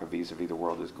America vis-a-vis the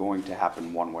world is going to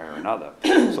happen one way or another.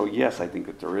 So yes, I think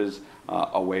that there is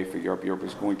a way for Europe. Europe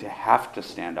is going to have to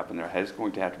stand up, and there is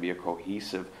going to have to be a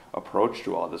cohesive approach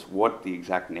to all this. What the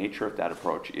exact nature of that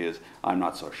approach is, I'm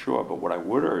not so sure. But what I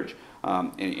would urge,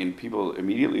 and people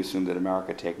immediately assume that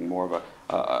America taking more of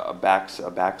a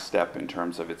back step in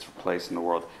terms of its place in the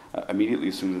world, immediately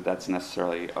assume that that's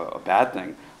necessarily a bad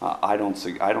thing. I don't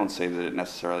say that it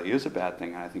necessarily is a bad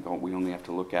thing. I think we only have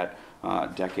to look at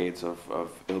decades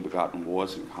of ill-begotten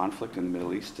wars and conflict in the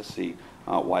Middle East to see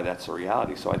why that's a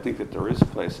reality. So I think that there is a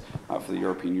place for the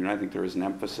European Union. I think there is an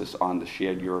emphasis on the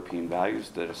shared European values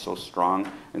that are so strong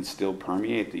and still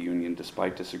permeate the Union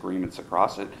despite disagreements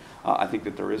across it. I think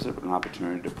that there is an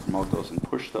opportunity to promote those and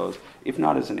push those, if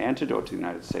not as an antidote to the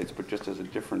United States, but just as a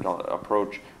different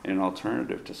approach and an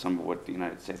alternative to some of what the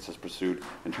United States has pursued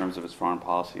in terms of its foreign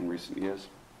policy in recent years.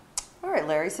 All right,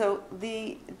 Larry. So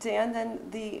Dan, then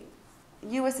the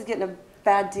U.S. is getting a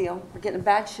bad deal. We're getting a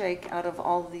bad shake out of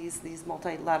all of these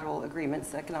multilateral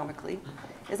agreements economically.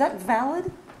 Is that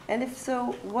valid? And if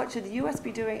so, what should the U.S.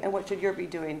 be doing and what should Europe be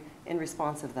doing in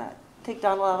response of that? Take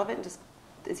Donald out of it and just,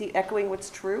 is he echoing what's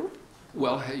true?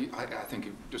 Well, I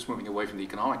think just moving away from the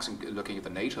economics and looking at the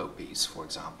NATO piece, for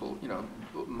example, you know,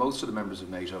 most of the members of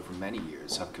NATO for many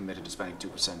years have committed to spending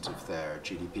 2% of their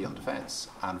GDP on defence,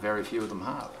 and very few of them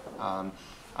have.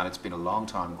 And it's been a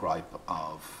long-time gripe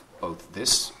of both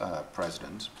this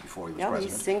president, before he was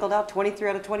president. He's singled out 23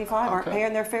 out of 25 aren't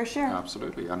paying their fair share.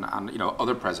 Absolutely, and you know,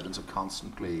 other presidents have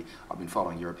constantly, I've been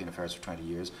following European affairs for 20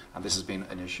 years, and this has been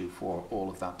an issue for all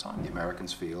of that time. The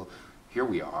Americans feel, here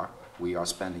we are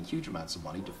spending huge amounts of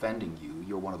money defending you,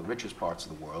 you're one of the richest parts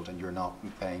of the world, and you're not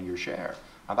paying your share.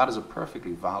 And that is a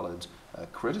perfectly valid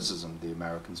criticism the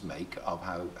Americans make of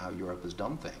how Europe has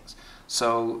done things.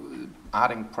 So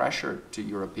adding pressure to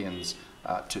Europeans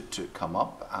to come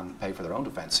up and pay for their own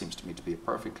defence seems to me to be a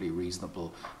perfectly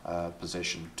reasonable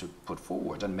position to put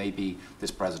forward. And maybe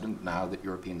this president, now that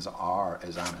Europeans are,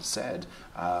 as Anne has said,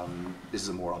 this is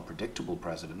a more unpredictable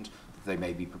president, they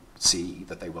maybe see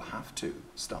that they will have to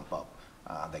stump up.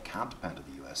 They can't depend on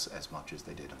the US as much as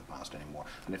they did in the past anymore.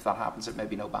 And if that happens, it may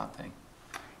be no bad thing.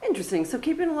 Interesting. So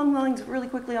keeping along the lines really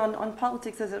quickly on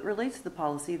politics as it relates to the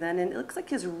policy then, and it looks like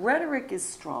his rhetoric is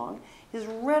strong, his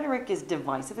rhetoric is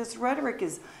divisive, his rhetoric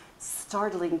is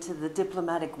startling to the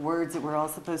diplomatic words that we're all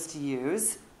supposed to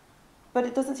use, but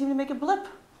it doesn't seem to make a blip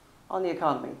on the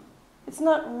economy. It's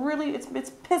not really, it's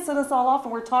pissing us all off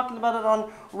and we're talking about it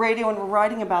on radio and we're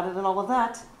writing about it and all of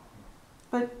that,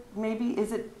 but maybe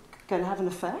is it going to have an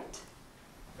effect?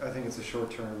 I think it's a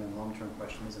short-term and long-term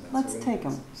question, isn't it? Let's take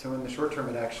them. So in the short term,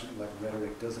 it actually, like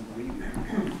rhetoric, doesn't really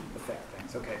affect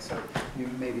things. Okay, so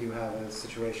maybe you have a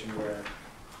situation where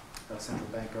a central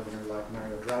bank governor like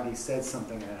Mario Draghi says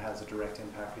something and it has a direct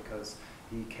impact because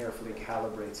he carefully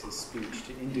calibrates his speech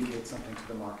to indicate something to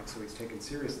the market, so he's taken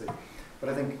seriously. But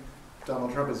I think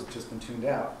Donald Trump has just been tuned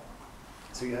out.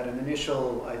 So you had an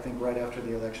initial, I think right after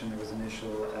the election, there was an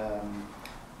initial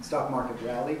stock market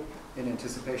rally in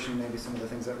anticipation maybe some of the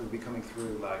things that would be coming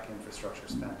through, like infrastructure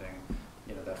spending,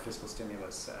 you know, that fiscal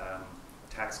stimulus,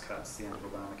 tax cuts, the end of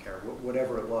Obamacare,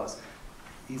 whatever it was.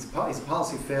 He's a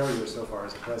policy failure so far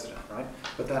as a president, right?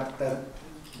 But that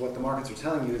what the markets are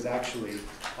telling you is actually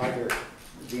either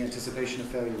the anticipation of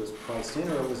failure was priced in,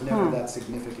 or it was never that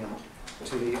significant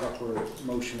to the upward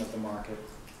motion of the market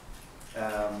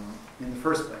in the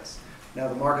first place. Now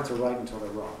the markets are right until they're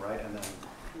wrong, right? And then,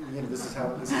 you know, this is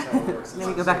how it works. Then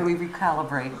we go back and we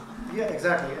recalibrate. Yeah,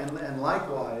 exactly. And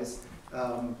likewise,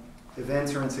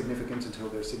 events are insignificant until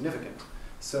they're significant.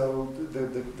 So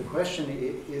the question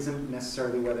isn't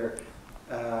necessarily whether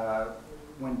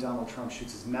when Donald Trump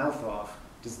shoots his mouth off,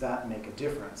 does that make a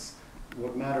difference?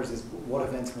 What matters is what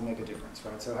events will make a difference,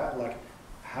 right? So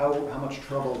how much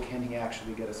trouble can he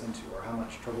actually get us into, or how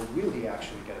much trouble will he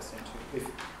actually get us into,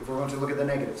 if we're going to look at the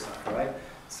negative side, right?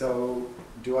 So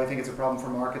do I think it's a problem for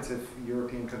markets if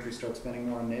European countries start spending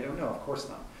more on NATO? No, of course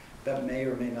not. That may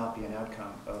or may not be an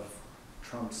outcome of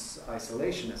Trump's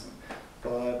isolationism.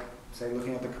 But say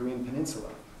looking at the Korean Peninsula,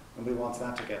 nobody wants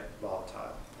that to get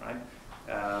volatile, right?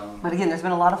 But again, there's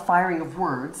been a lot of firing of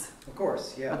words. Of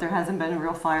course, yeah. But there hasn't been a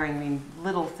real firing. I mean,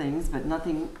 little things, but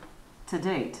nothing to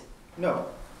date. No.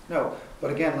 But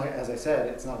again, like, as I said,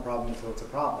 it's not a problem until it's a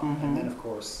problem. And then, of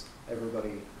course,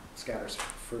 everybody scatters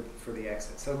for the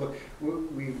exit. So look,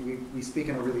 we speak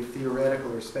in a really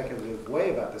theoretical or speculative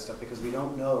way about this stuff because we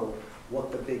don't know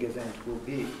what the big event will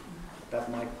be. That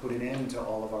might put an end to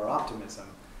all of our optimism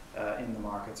in the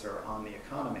markets or on the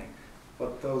economy.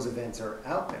 But those events are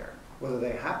out there. Whether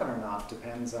they happen or not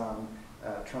depends on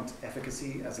Trump's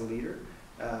efficacy as a leader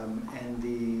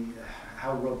and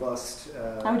how robust...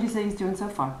 How would you say he's doing so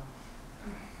far?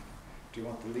 Do you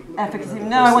want the legal efficacy? opinion?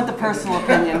 No, I want the personal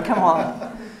opinion. Come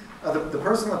on. The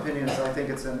personal opinion is I think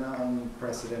it's an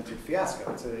unprecedented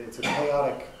fiasco. It's a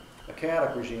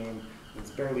chaotic regime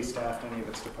that's barely staffed any of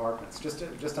its departments. Just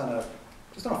on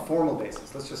a formal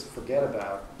basis, let's just forget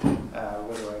about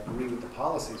whether I agree with the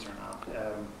policies or not.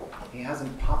 He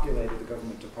hasn't populated the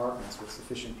government departments with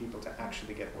sufficient people to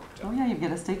actually get work done. Oh yeah, you've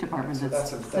got a State Department So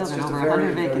that's just filled a over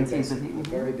very, 100 vacancies.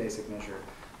 very basic measure.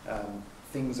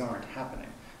 Things aren't happening.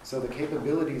 So the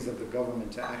capabilities of the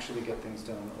government to actually get things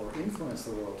done or influence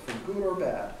the world, for good or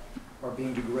bad, are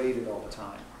being degraded all the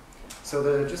time.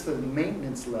 So just the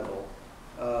maintenance level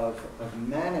of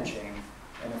managing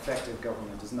an effective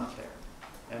government is not there.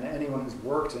 And anyone who's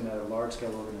worked in a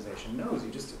large-scale organization knows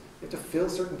you have to fill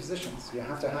certain positions. You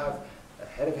have to have a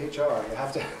head of HR. You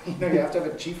have to have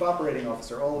a chief operating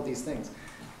officer. All of these things,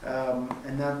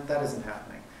 and that isn't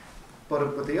happening.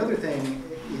 But the other thing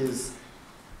is,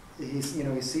 he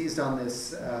seized on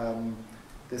this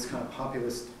this kind of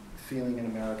populist feeling in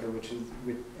America,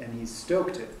 and he's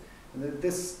stoked it. And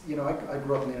this, I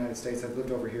grew up in the United States. I've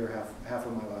lived over here half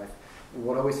of my life.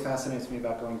 What always fascinates me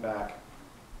about going back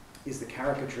is the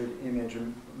caricatured image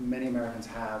many Americans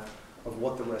have of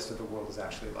what the rest of the world is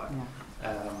actually like.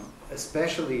 Yeah.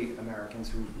 Especially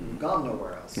Americans who've gone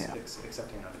nowhere else except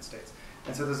the United States.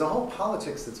 And so there's a whole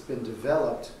politics that's been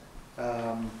developed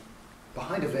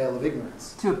behind a veil of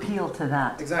ignorance. To appeal to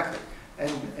that. Exactly.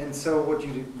 And so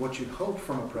what you'd hope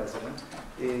from a president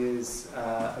is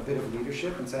a bit of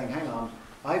leadership and saying, hang on,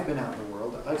 I've been out in the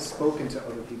world, I've spoken to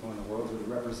other people in the world, with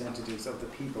representatives of the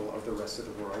people of the rest of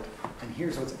the world, and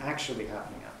here's what's actually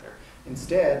happening out there.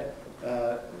 Instead,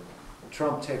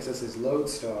 Trump takes as his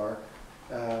lodestar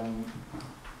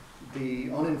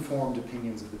the uninformed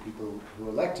opinions of the people who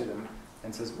elected him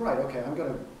and says, right, okay, I'm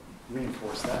going to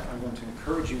reinforce that, I'm going to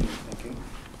encourage you in your thinking,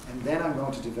 and then I'm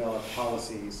going to develop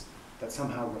policies that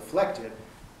somehow reflect it.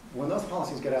 When those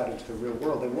policies get out into the real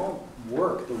world, they won't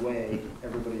work the way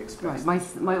everybody expects.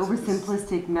 Right. My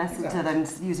oversimplistic message that I'm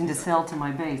using to sell to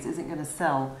my base isn't going to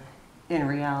sell in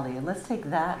reality. And let's take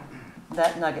that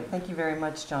nugget. Thank you very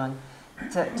much, John.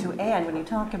 To Anne, when you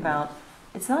talk about,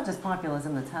 it's not just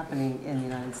populism that's happening in the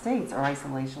United States or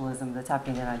isolationism that's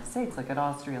happening in the United States. Look at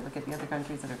Austria. Look at the other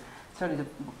countries that are starting to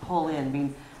pull in. I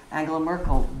mean, Angela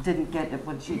Merkel didn't get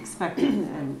what she expected,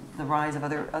 and the rise of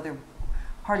other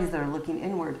parties that are looking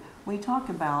inward. We talk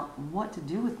about what to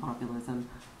do with populism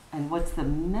and what's the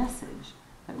message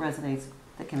that resonates,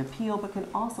 that can appeal but can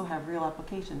also have real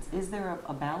applications. Is there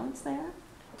a balance there?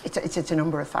 It's a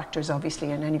number of factors,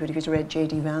 obviously, and anybody who's read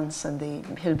J.D. Vance and the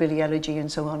Hillbilly Elegy and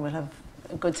so on will have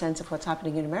a good sense of what's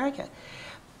happening in America.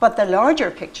 But the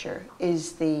larger picture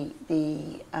is the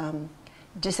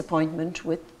disappointment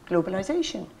with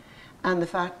globalization and the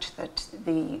fact that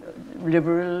the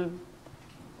liberal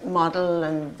model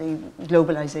and the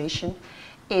globalization,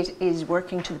 it is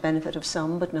working to the benefit of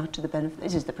some, but not to the benefit,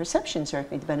 this is the perception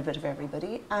certainly, the benefit of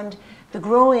everybody. And the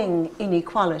growing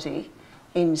inequality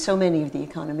in so many of the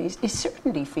economies is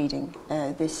certainly feeding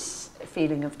this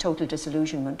feeling of total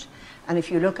disillusionment. And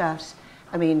if you look at,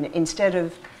 I mean, instead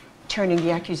of turning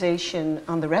the accusation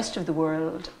on the rest of the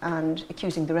world and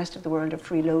accusing the rest of the world of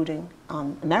freeloading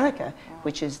on America,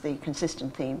 which is the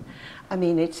consistent theme, I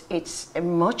mean, it's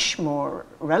much more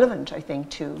relevant, I think,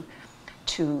 to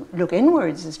look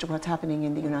inwards as to what's happening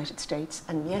in the United States.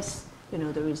 And yes,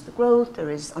 there is the growth, there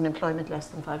is unemployment less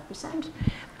than 5%,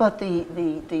 but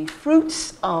the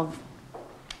fruits of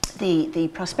the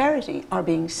prosperity are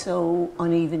being so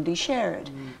unevenly shared,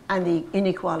 and the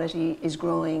inequality is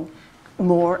growing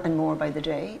more and more by the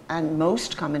day. And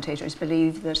most commentators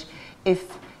believe that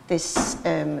if this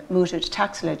mooted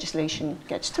tax legislation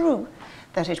gets through,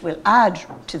 that it will add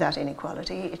to that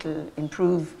inequality. It will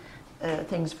improve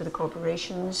things for the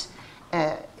corporations.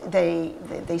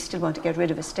 They still want to get rid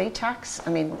of estate tax.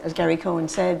 I mean, as Gary Cohen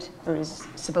said, or is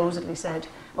supposedly said,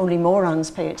 only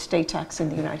morons pay estate tax in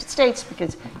the United States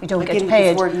because you don't Again, get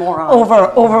paid with this word moron.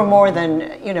 over more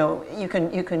than, you know, you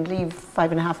can leave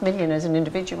 $5.5 million as an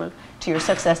individual to your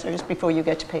successors before you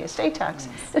get to pay estate tax.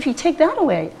 Yes. If you take that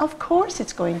away, of course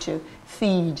it's going to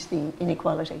feed the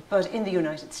inequality. But in the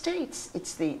United States,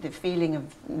 it's the feeling of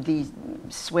the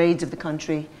swathes of the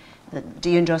country, the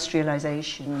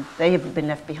deindustrialization, they have been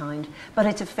left behind. But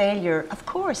it's a failure, of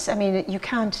course. I mean, you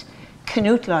can't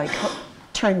Canute-like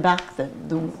turn back the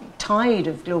tide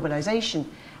of globalization.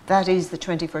 That is the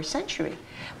 21st century.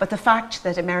 But the fact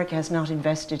that America has not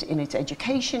invested in its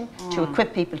education to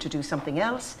equip people to do something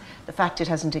else, the fact it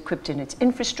hasn't equipped in its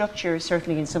infrastructure,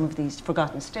 certainly in some of these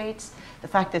forgotten states, the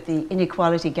fact that the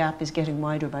inequality gap is getting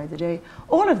wider by the day,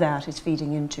 all of that is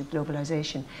feeding into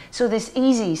globalization. So this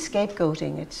easy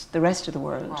scapegoating, it's the rest of the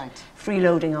world, Right.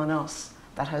 freeloading on us,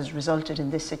 that has resulted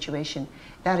in this situation,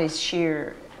 that is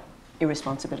sheer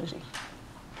irresponsibility.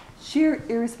 Sheer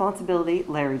irresponsibility,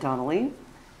 Larry Donnelly.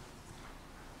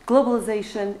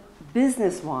 Globalization,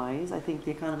 business-wise, I think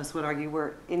the economists would argue,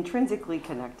 we're intrinsically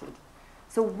connected.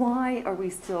 So why are we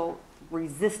still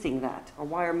resisting that? Or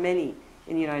why are many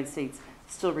in the United States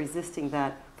still resisting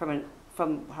that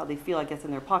from how they feel, I guess,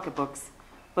 in their pocketbooks?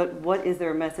 But what is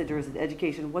their message, or is it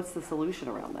education? What's the solution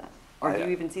around that? Or do you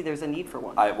even see there's a need for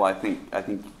one? I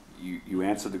think you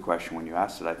answered the question when you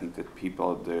asked it. I think that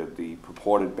people, the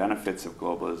purported benefits of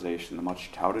globalization, the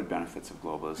much touted benefits of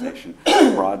globalization,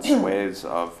 broad swathes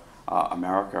of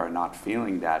America are not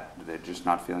feeling that. They're just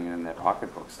not feeling it in their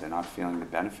pocketbooks. They're not feeling the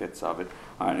benefits of it.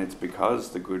 And it's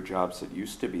because the good jobs that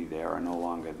used to be there are no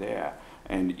longer there.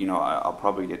 And, you know, I'll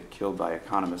probably get killed by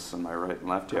economists on my right and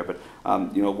left here, but,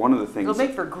 you know, one of the things... It'll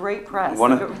make for great press.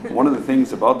 One of the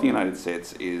things about the United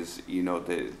States is, you know,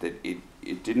 that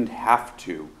it didn't have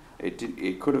to.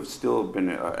 It could have still been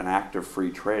an act of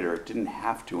free trade, or it didn't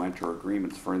have to enter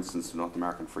agreements. For instance, the North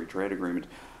American Free Trade Agreement,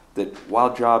 that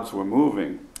while jobs were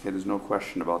moving, okay, there's no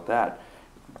question about that,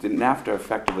 NAFTA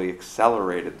effectively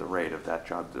accelerated the rate of that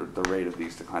job, the rate of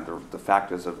these declines, the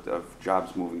factors of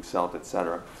jobs moving south, et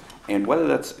cetera. And whether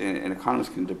that's, and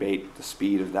economists can debate the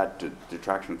speed of that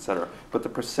detraction, et cetera, but the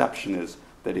perception is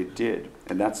that it did,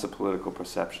 and that's the political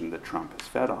perception that Trump has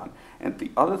fed on. And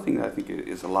the other thing that I think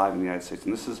is alive in the United States,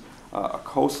 and this is a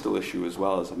coastal issue as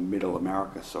well as a middle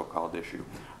America so-called issue.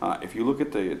 If you look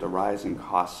at the rising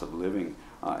costs of living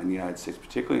in the United States,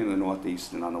 particularly in the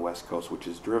Northeast and on the West Coast, which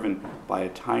is driven by a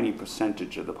tiny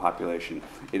percentage of the population,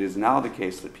 it is now the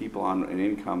case that people on an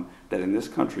income that in this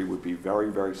country would be very,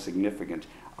 very significant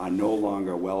are no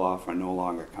longer well off, are no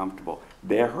longer comfortable.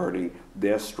 They're hurting,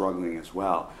 they're struggling as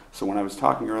well. So when I was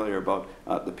talking earlier about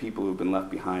the people who've been left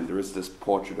behind, there is this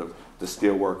portrait of the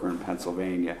steel worker in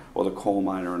Pennsylvania or the coal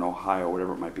miner in Ohio,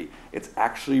 whatever it might be. It's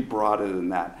actually broader than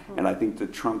that. And I think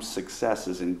that Trump's success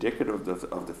is indicative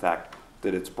of the fact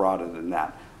that it's broader than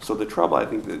that. So the trouble, I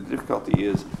think the difficulty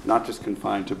is not just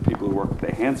confined to people who work with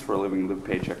their hands for a living, live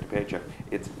paycheck to paycheck.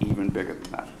 It's even bigger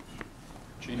than that.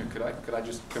 Gina, could I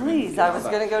just come in? Please, I was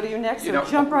going to go to you next, You so know,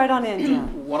 jump right on in,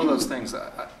 John. One of those things,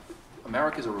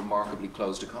 America is a remarkably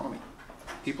closed economy.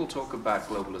 People talk about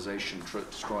globalization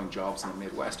destroying jobs in the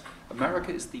Midwest.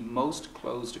 America is the most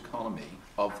closed economy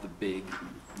of the big,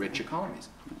 rich economies.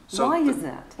 So Why is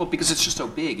that? Well, because it's just so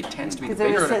big. It tends to be the Because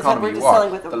bigger an we're economy just you are,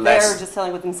 selling with, the they're less... just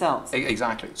selling with themselves.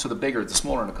 Exactly. So the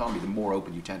smaller an economy, the more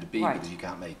open you tend to be, Right. because you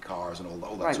can't make cars and all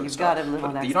that Right, sort of you've stuff. got to live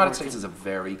on But the United exports. States is a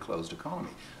very closed economy.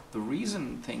 The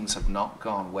reason things have not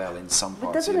gone well in some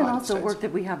But parts of doesn't the it United also States... work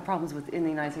that we have problems in the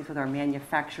United States with our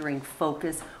manufacturing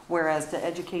focus, whereas the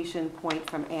education point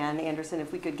from Ann Anderson,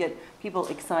 if we could get people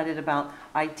excited about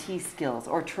IT skills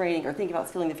or training or thinking about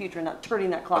skilling the future and not turning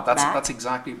that clock But back.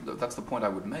 that's the point I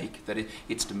would make, that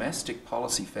it's domestic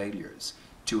policy failures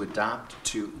to adapt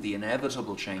to the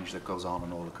inevitable change that goes on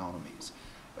in all economies.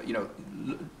 You know,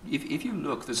 if you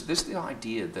look, there's the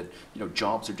idea that, you know,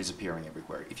 jobs are disappearing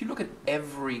everywhere. If you look at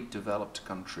every developed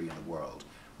country in the world,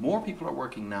 more people are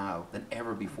working now than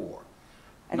ever before.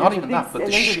 And Not there's even a big, that, but and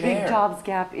the there's a big share. jobs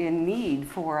gap in need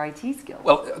for IT skills.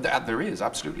 Well, there is,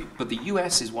 absolutely. But the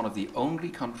US is one of the only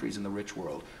countries in the rich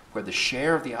world where the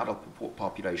share of the adult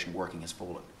population working has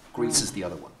fallen. Greece is the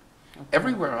other one. Okay.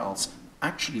 Everywhere else,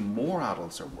 actually more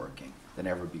adults are working than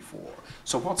ever before.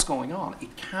 So what's going on?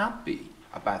 It can't be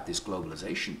about this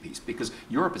globalization piece, because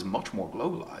Europe is much more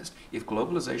globalized. If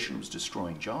globalization was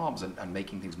destroying jobs and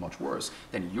making things much worse,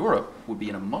 then Europe would be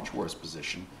in a much worse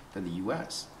position than the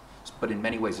US. But in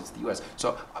many ways it's the US.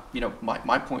 So, you know,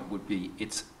 my point would be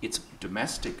it's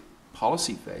domestic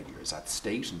policy failures at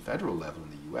state and federal level in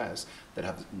the US that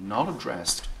have not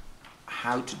addressed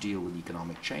how to deal with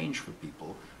economic change for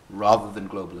people, rather than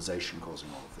globalization causing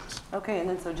all of this. Okay, and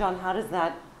then so John, how does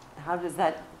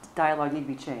that dialogue need to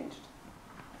be changed?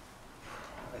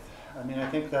 I mean, I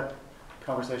think that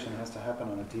conversation has to happen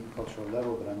on a deep cultural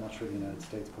level, but I'm not sure the United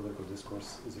States political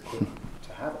discourse is equipped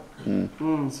to have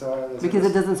it. So, because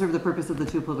it doesn't serve the purpose of the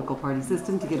two political party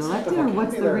system to get elected, or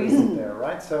what's the reason? There,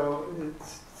 right? So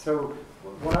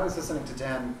when I was listening to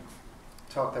Dan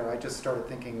talk there, I just started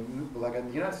thinking, like,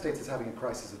 the United States is having a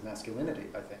crisis of masculinity,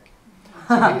 I think.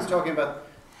 So he's talking about...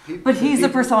 But he's the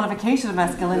personification of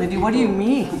masculinity. What do you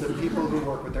mean? The people who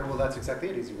work with their... Well, that's exactly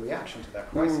it. He's a reaction to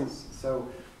that crisis. So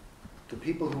the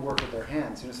people who work with their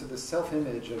hands, so the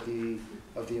self-image of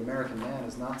the American man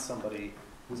is not somebody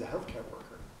who's a healthcare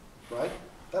worker, right?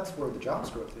 That's where the jobs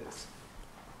growth is.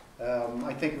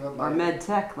 I think... Or med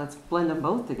tech, let's blend them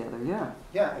both together, yeah.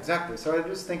 Yeah, exactly. So I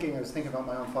was thinking about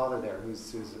my own father there,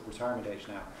 who's at retirement age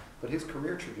now. But his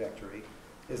career trajectory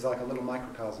is like a little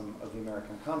microcosm of the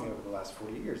American economy over the last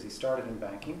 40 years. He started in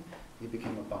banking. He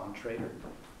became a bond trader.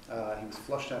 He was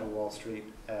flushed out of Wall Street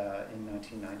in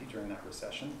 1990 during that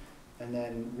recession, and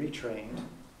then retrained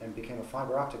and became a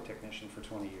fiber optic technician for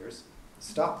 20 years.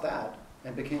 Stopped that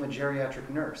and became a geriatric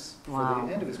nurse for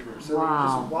the end of his career. So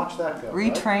just watch that go.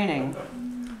 Retraining. Right?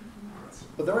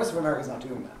 But the rest of America's not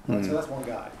doing that. Right? So that's one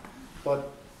guy.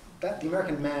 But the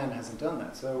American man hasn't done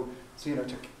that. So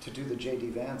to do the J.D.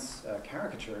 Vance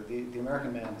caricature, the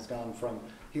American man has gone from,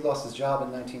 he lost his job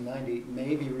in 1990,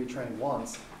 maybe retrained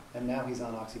once, and now he's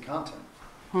on OxyContin,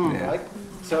 right?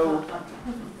 So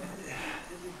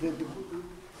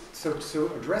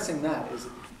addressing that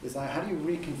is like, how do you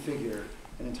reconfigure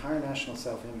an entire national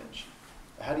self-image?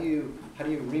 How do you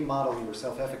remodel your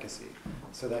self-efficacy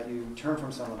so that you turn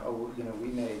from someone,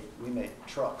 we made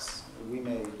trucks, we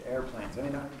made airplanes. I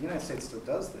mean, the United States still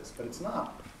does this, but it's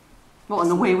not. Well,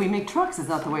 and the way we make trucks is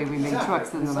not the way we made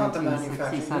trucks in the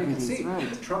 1960s, 70s,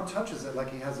 right? Trump touches it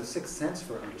like he has a sixth sense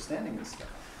for understanding this stuff.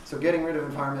 So getting rid of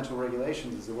environmental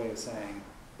regulations is a way of saying,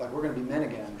 like, we're going to be men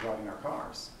again driving our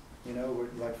cars. I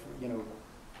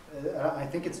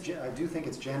do think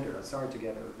it's gender. It's hard to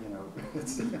get,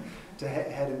 to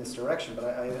head in this direction. But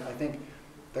I think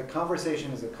the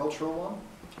conversation is a cultural one,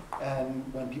 and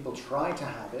when people try to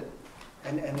have it,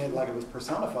 and it was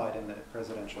personified in the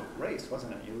presidential race,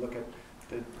 wasn't it? You look at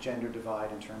the gender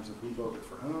divide in terms of who voted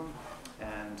for whom,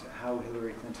 and how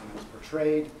Hillary Clinton was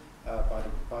portrayed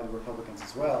by the Republicans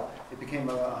as well. It became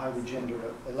a highly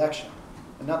gendered election,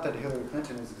 and not that Hillary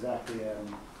Clinton is exactly a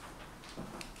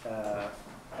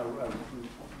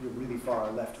really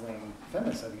far left-wing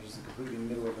feminist. I think she's a completely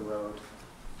middle-of-the-road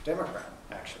Democrat,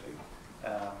 actually,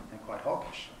 and quite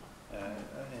hawkish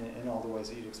in all the ways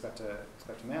that you'd expect a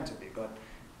man to be. But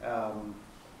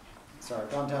sorry,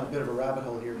 I've gone down a bit of a rabbit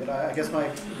hole here. But I guess my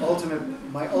ultimate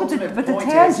point but the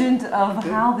tangent of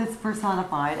how this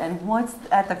personified and what's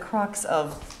at the crux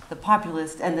of the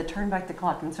populist and the turn back the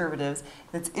clock conservatives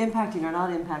that's impacting or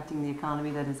not impacting the economy,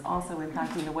 that is also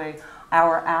impacting the way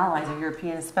our allies are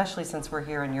European, especially since we're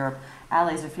here in Europe.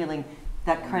 Allies are feeling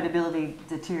that credibility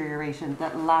deterioration,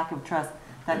 that lack of trust,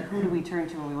 that who do we turn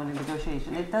to when we want a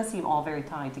negotiation. It does seem all very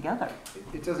tied together.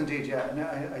 It does indeed, yeah. And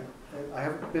I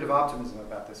have a bit of optimism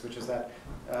about this, which is that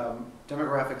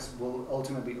demographics will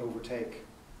ultimately overtake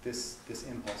this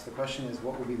impulse. The question is,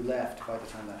 what will be left by the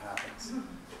time that happens?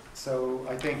 So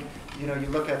I think, you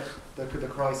look at the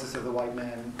crisis of the white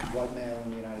male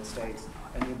in the United States,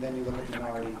 and then you look at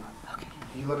minority.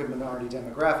 You look at minority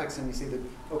demographics, and you see that,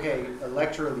 okay,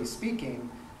 electorally speaking,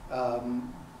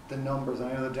 the numbers, and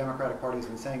I know the Democratic Party has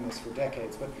been saying this for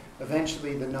decades, but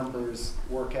eventually the numbers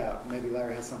work out. Maybe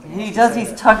Larry has something else to say.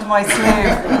 He's tugged my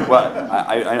sleeve. Well,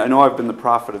 I know I've been the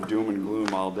prophet of doom and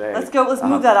gloom all day. Let's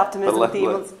move that optimism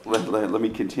theme. Let me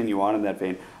continue on in that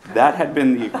vein. That had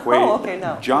been the equation. Oh, okay,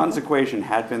 no. John's equation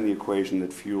had been the equation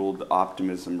that fueled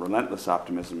optimism, relentless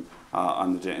optimism,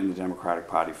 in the Democratic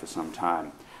Party for some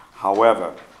time.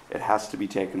 However, it has to be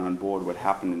taken on board what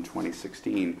happened in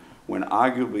 2016, when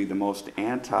arguably the most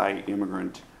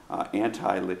anti-immigrant,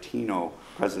 anti-Latino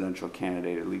presidential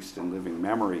candidate, at least in living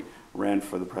memory, ran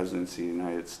for the presidency of the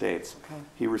United States. Okay.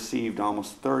 He received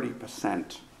almost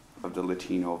 30% of the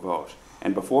Latino vote.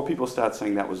 And before people start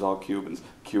saying that was all Cubans,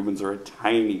 Cubans are a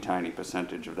tiny, tiny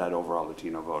percentage of that overall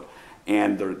Latino vote.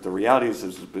 And the reality is,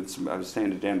 there's been some, I was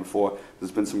saying to Dan before,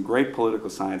 there's been some great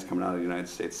political science coming out of the United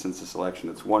States since this election.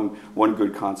 It's one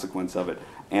good consequence of it.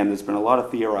 And there's been a lot of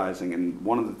theorizing, and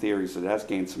one of the theories that has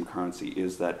gained some currency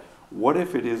is that, what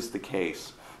if it is the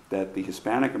case that the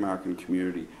Hispanic American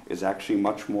community is actually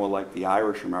much more like the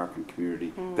Irish American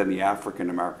community than the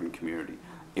African American community?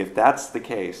 If that's the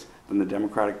case, then the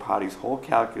Democratic Party's whole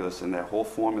calculus and their whole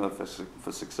formula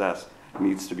for success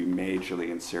needs to be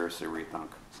majorly and seriously rethunk.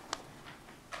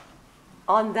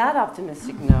 On that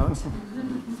optimistic note,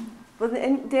 well,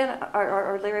 and Dan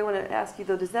or Larry, I want to ask you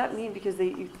though, does that mean because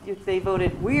they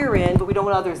voted we're in, but we don't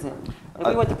want others in? And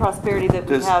we want the prosperity that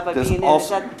we have by being in.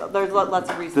 There's lots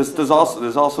of reasons. There's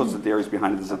all sorts of theories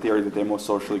behind it. There's a theory that they're more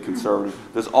socially conservative.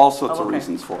 There's all sorts of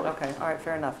reasons for it. Okay, all right,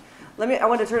 fair enough. I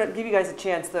want to give you guys a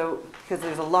chance though, because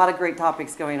there's a lot of great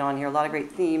topics going on here, a lot of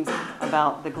great themes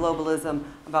about the globalism,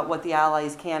 about what the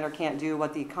allies can or can't do,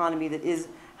 what the economy that is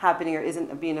happening or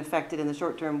isn't being affected in the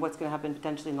short term, what's going to happen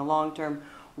potentially in the long term,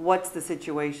 what's the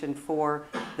situation for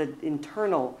the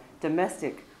internal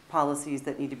domestic policies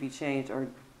that need to be changed.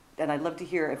 And I'd love to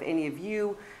hear if any of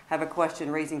you have a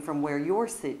question raising from where you're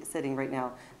sitting right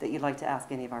now that you'd like to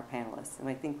ask any of our panelists. And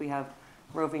I think we have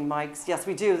roving mics. Yes,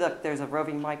 we do. Look, there's a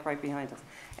roving mic right behind us.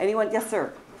 Anyone? Yes,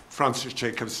 sir. Francis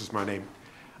Jacobs is my name.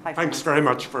 Hi, Thanks very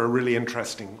much for a really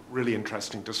interesting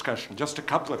discussion. Just a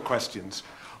couple of questions.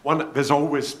 One, there's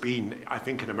always been, I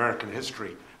think in American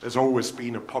history, there's always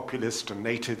been a populist and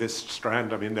nativist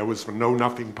strand. I mean, there was the Know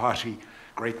Nothing Party,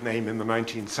 great name in the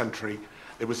 19th century.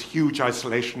 There was huge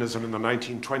isolationism in the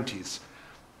 1920s.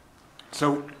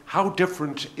 So how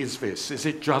different is this? Is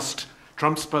it just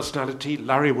Trump's personality?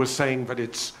 Larry was saying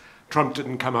that Trump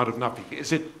didn't come out of nothing.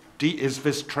 Is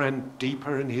this trend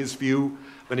deeper in his view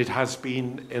than it has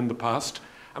been in the past?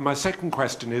 And my second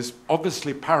question is,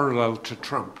 obviously parallel to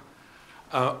Trump,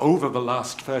 over the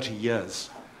last 30 years,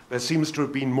 there seems to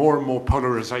have been more and more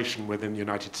polarization within the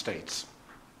United States.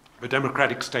 The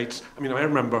Democratic states, I mean, I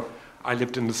remember I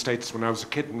lived in the States when I was a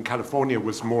kid, and California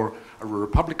was more a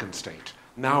Republican state.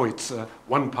 Now it's a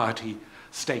one-party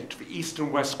state. The East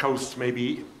and West Coast,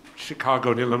 maybe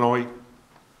Chicago and Illinois,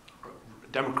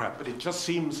 Democrat, but it just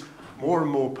seems more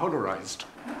and more polarized.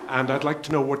 And I'd like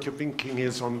to know what your thinking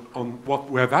is on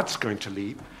where that's going to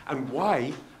lead, and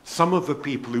why some of the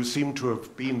people who seem to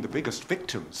have been the biggest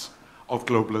victims of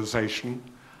globalization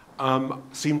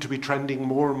seem to be trending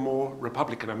more and more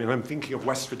Republican. I mean, I'm thinking of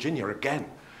West Virginia again,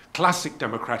 classic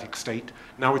Democratic state.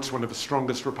 Now it's one of the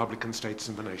strongest Republican states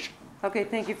in the nation. Okay,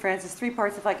 thank you, Francis. 3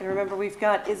 parts, if I can remember. We've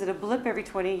got, is it a blip every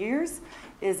 20 years?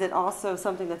 Is it also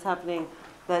something that's happening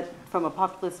that from a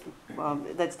populist,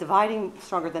 that's dividing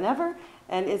stronger than ever?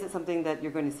 And is it something that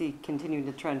you're going to see continuing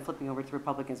to trend, flipping over to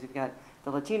Republicans? We've got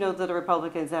the Latinos that are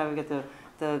Republicans now. We've got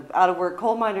the out-of-work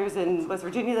coal miners in West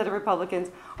Virginia that are Republicans.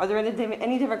 Are there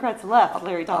any Democrats left,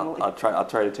 Larry Donnelly? I'll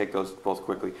try to take those both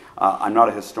quickly. I'm not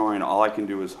a historian. All I can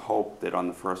do is hope that on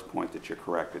the first point that you're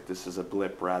correct, that this is a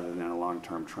blip rather than a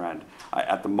long-term trend.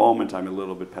 At the moment, I'm a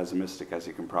little bit pessimistic, as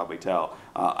you can probably tell.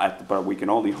 But we can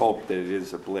only hope that it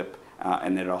is a blip.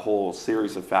 And that a whole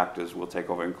series of factors will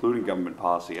take over, including government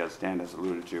policy, as Dan has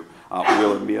alluded to,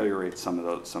 will ameliorate some of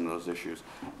those issues.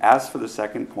 As for the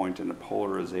second point in the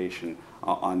polarization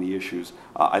on the issues,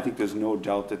 I think there's no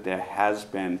doubt that there has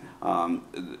been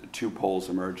 2 poles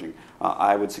emerging.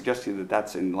 I would suggest to you that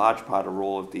that's in large part a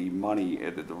role of the money,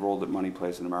 the role that money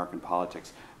plays in American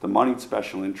politics. The moneyed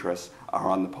special interests are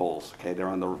on the poles. Okay, they're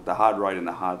on the hard right and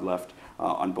the hard left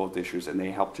on both issues, and they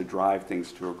help to drive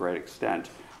things to a great extent.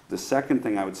 The second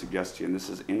thing I would suggest to you, and this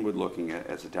is inward looking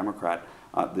as a Democrat,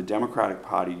 the Democratic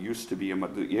Party used to be,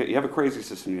 you have a crazy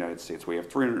system in the United States where you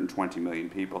have 320 million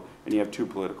people and you have 2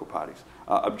 political parties.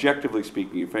 Objectively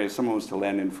speaking, if someone was to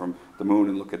land in from the moon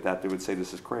and look at that, they would say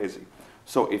this is crazy.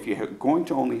 So if you're going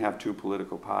to only have 2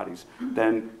 political parties,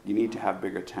 then you need to have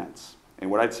bigger tents. And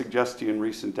what I'd suggest to you in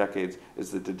recent decades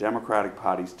is that the Democratic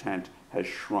Party's tent has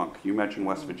shrunk. You mentioned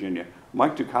West Virginia.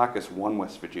 Mike Dukakis won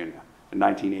West Virginia in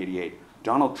 1988.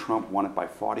 Donald Trump won it by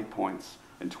 40 points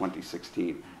in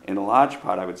 2016. In a large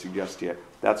part, I would suggest to you,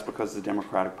 that's because the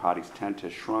Democratic Party's tent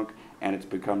has shrunk and it's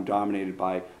become dominated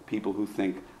by people who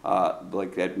think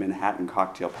like at Manhattan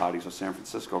cocktail parties or San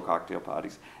Francisco cocktail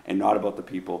parties, and not about the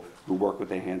people who work with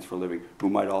their hands for a living, who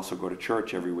might also go to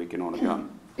church every week and own a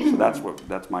gun. So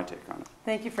that's my take on it.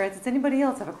 Thank you, Francis. Anybody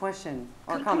else have a question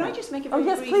or comment? Can I just make a very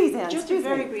brief, please, Anne, just a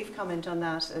very brief comment on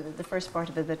that? The first part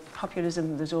of it, that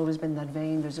populism, there's always been that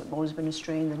vein, there's always been a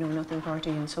strain, the Know Nothing Party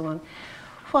and so on.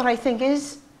 What I think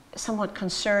is somewhat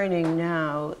concerning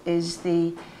now is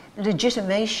the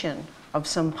legitimation of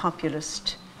some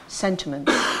populist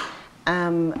sentiments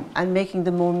and making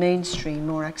them more mainstream,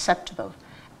 more acceptable.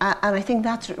 And I think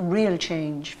that's a real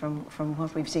change from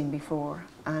what we've seen before.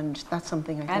 And that's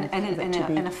something I think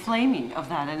and a flaming of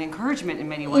that, an encouragement in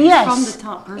many ways from the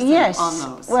top person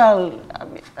on those. Well,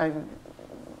 I'm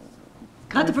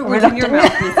not to put words in your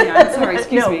mouth, Missy. I'm sorry,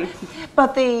 excuse me.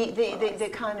 But the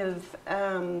kind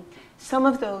of some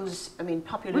of those, I mean,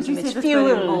 populism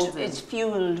is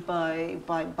fueled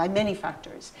by many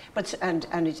factors, and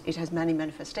it has many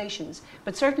manifestations.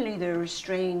 But certainly there are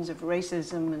strains of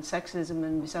racism and sexism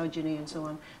and misogyny and so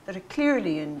on that are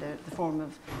clearly in the form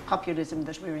of populism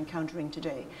that we're encountering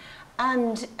today.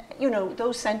 And, you know,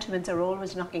 those sentiments are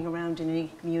always knocking around in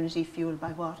any community, fueled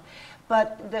by what.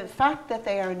 But the fact that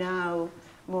they are now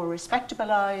more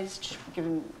respectabilized,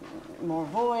 given more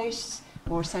voice,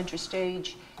 more center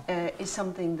stage, is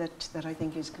something that I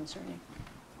think is concerning.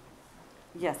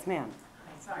 Yes, ma'am.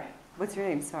 Sorry. What's your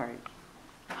name? Sorry.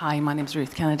 Hi, my name's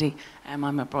Ruth Kennedy.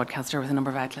 I'm a broadcaster with a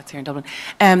number of outlets here in Dublin.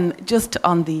 Just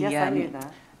on the... Yes, I knew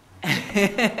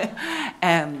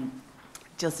that.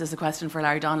 Just as a question for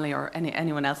Larry Donnelly or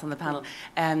anyone else on the panel,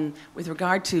 with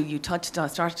regard to, you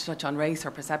started to touch on race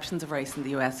or perceptions of race in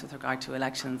the US with regard to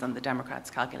elections and the Democrats'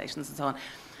 calculations and so on.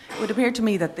 It would appear to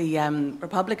me that the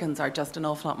Republicans are just an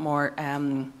awful lot more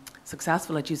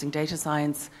successful at using data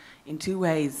science in two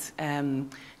ways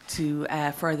to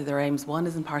further their aims. One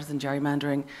is in partisan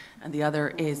gerrymandering, and the other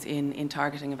is in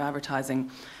targeting of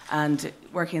advertising. And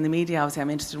working in the media, obviously,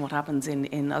 I'm interested in what happens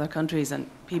in other countries. And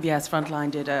PBS Frontline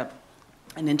did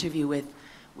an interview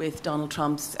with Donald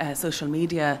Trump's social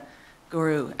media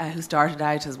guru, who started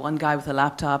out as one guy with a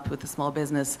laptop with a small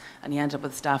business, and he ended up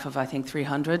with a staff of, I think,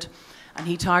 300. And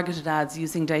he targeted ads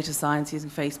using data science, using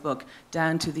Facebook,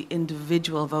 down to the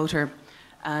individual voter.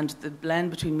 And the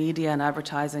blend between media and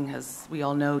advertising has, we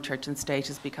all know, church and state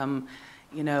has become,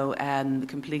 you know,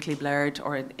 completely blurred,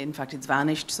 or in fact it's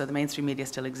vanished. So the mainstream media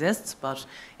still exists, but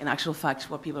in actual fact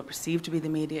what people perceive to be the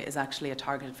media is actually a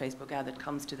targeted Facebook ad that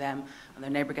comes to them and their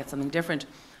neighbour gets something different.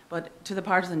 But to the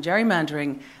partisan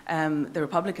gerrymandering, the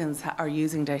Republicans are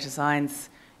using data science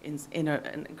in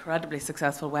an incredibly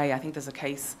successful way. I think there's a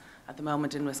case at the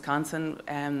moment in Wisconsin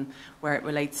where it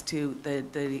relates to the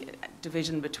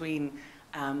division between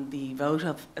the vote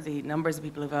of the numbers of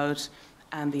people who vote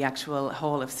and the actual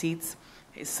whole of seats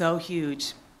is so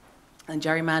huge. And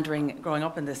gerrymandering, growing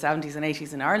up in the 70s and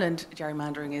 80s in Ireland,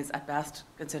 gerrymandering is at best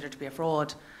considered to be a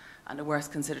fraud and at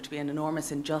worst considered to be an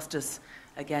enormous injustice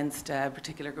against a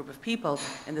particular group of people.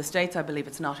 In the States, I believe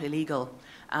it's not illegal.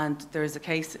 And there is a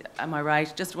case, am I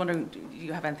right? Just wondering, do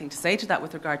you have anything to say to that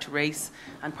with regard to race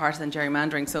and partisan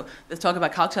gerrymandering? So this talk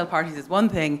about cocktail parties is one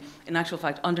thing. In actual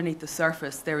fact, underneath the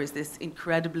surface, there is this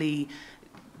incredibly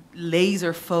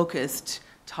laser-focused,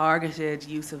 targeted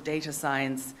use of data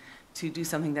science to do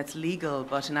something that's legal,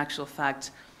 but in actual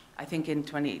fact, I think in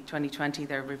 2020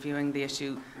 they're reviewing the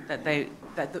issue that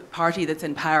the party that's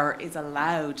in power is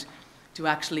allowed to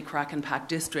actually crack and pack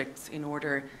districts in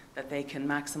order that they can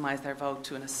maximise their vote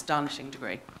to an astonishing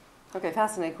degree. Okay,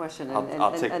 fascinating question.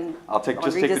 I'll take the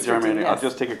gerrymandering. Yes. I'll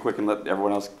just take it quick and let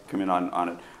everyone else come in on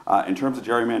it. In terms of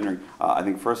gerrymandering, I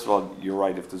think first of all, you're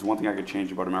right. If there's one thing I could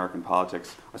change about American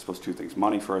politics, I suppose two things: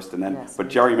 money first, and then. Yes, but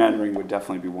gerrymandering would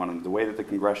definitely be one of them. The way that the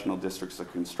congressional districts are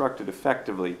constructed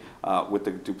effectively, with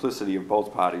the duplicity of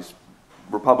both parties,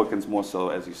 Republicans more so,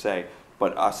 as you say,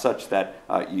 but are such that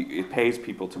it pays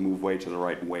people to move way to the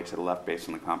right and way to the left based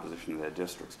on the composition of their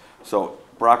districts. So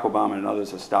Barack Obama and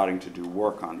others are starting to do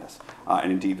work on this.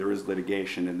 And indeed, there is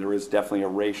litigation, and there is definitely a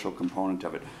racial component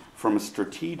of it. From a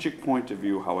strategic point of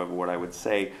view, however, what I would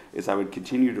say is I would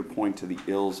continue to point to the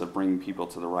ills of bringing people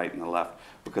to the right and the left,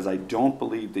 because I don't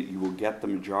believe that you will get the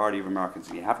majority of Americans.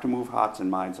 And you have to move hearts and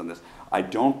minds on this. I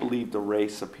don't believe the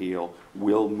race appeal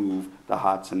will move the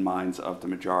hearts and minds of the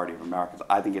majority of Americans.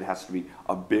 I think it has to be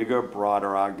a bigger,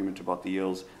 broader argument about the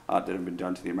ills that have been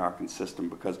done to the American system,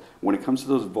 because when it comes to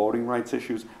those voting rights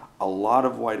issues, a lot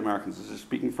of white Americans, just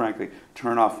speaking frankly,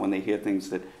 turn off when they hear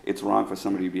things that it's wrong for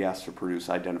somebody to be asked to produce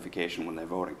identification when they're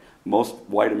voting. Most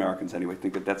white Americans, anyway,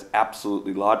 think that that's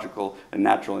absolutely logical and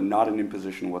natural and not an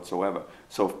imposition whatsoever.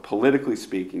 So politically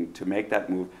speaking, to make that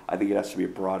move, I think it has to be a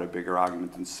broader, bigger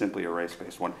argument than simply a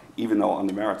race-based one, even though on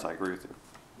the merits I agree with you.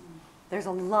 There's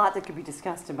a lot that could be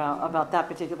discussed about that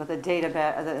particular, about the data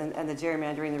and the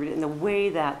gerrymandering and the way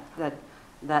that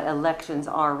elections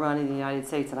are run in the United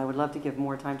States, and I would love to give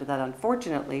more time to that.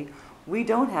 Unfortunately, we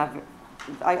don't have,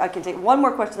 I can take one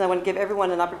more question. I want to give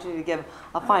everyone an opportunity to give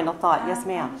a final thought. Yes,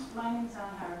 ma'am. My name is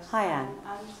Anne Harris. Hi, Anne.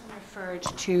 Anderson referred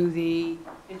to the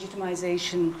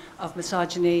legitimization of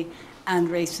misogyny and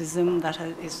racism that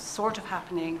is sort of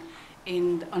happening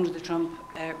under the Trump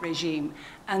regime.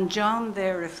 And John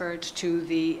there referred to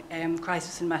the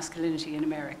crisis in masculinity in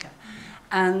America.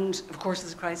 And of course,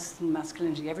 there's a crisis in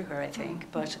masculinity everywhere, I think.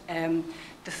 But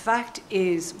the fact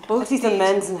is, both. I see some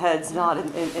men's heads, not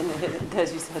in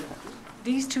as you said.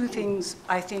 These two things,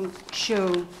 I think,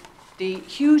 show the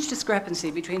huge discrepancy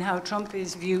between how Trump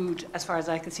is viewed, as far as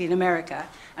I can see, in America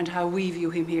and how we view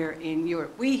him here in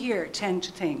Europe. We here tend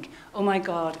to think, oh my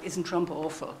God, isn't Trump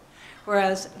awful?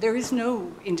 Whereas there is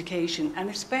no indication, and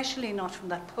especially not from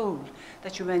that poll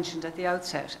that you mentioned at the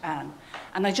outset, Anne.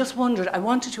 And I just wondered, I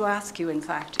wanted to ask you, in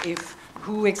fact,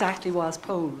 who exactly was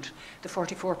polled, the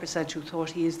 44% who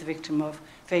thought he is the victim of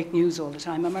fake news all the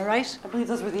time. Am I right? I believe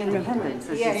those were the independents.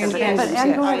 Yeah, But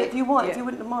Anne, go ahead if you want, if you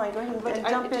wouldn't mind. Go ahead and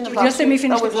jump in. Just let me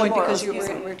finish the Oh, point more. because Excuse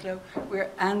me. we're close.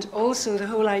 And also the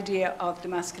whole idea of the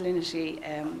masculinity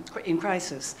in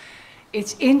crisis.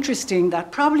 It's interesting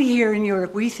that probably here in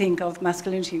Europe we think of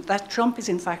masculinity, that Trump is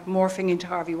in fact morphing into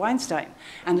Harvey Weinstein,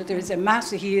 and that there is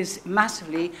he is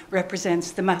massively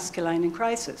represents the masculine in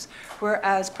crisis.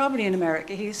 Whereas probably in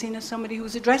America he is seen as somebody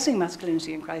who's addressing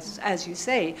masculinity in crisis, as you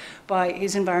say, by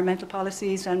his environmental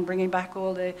policies and bringing back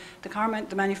all the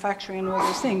manufacturing and all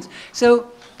those things.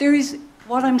 So there is,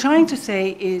 what I'm trying to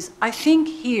say is, I think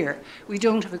here we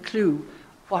don't have a clue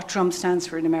what Trump stands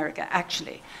for in America,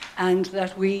 actually. And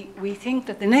that we think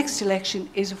that the next election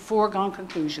is a foregone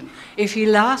conclusion. If he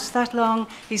lasts that long,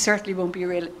 he certainly won't be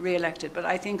re-elected. But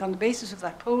I think on the basis of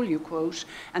that poll you quote,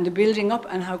 and the building up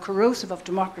and how corrosive of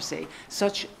democracy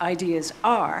such ideas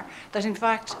are, that in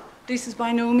fact, this is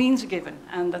by no means a given,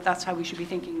 and that's how we should be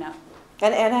thinking now.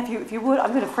 And Anne, if you would,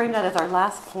 I'm going to frame that as our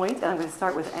last point, and I'm going to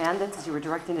start with Anne then, since you were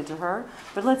directing it to her.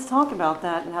 But let's talk about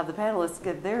that and have the panelists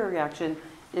give their reaction.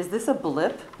 Is this a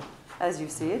blip, as you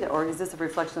see it, or is this a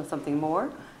reflection of something more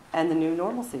and the new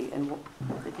normalcy? And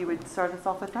if you would start us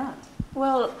off with that.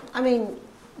 Well, I mean,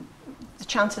 the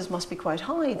chances must be quite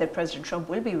high that President Trump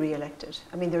will be re-elected.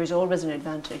 I mean, there is always an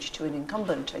advantage to an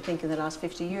incumbent. I think in the last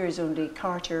 50 years, only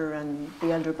Carter and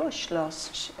the elder Bush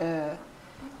lost the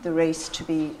race to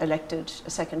be elected a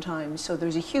second time. So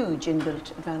there's a huge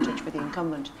inbuilt advantage for the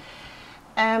incumbent.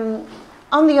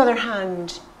 On the other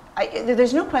hand,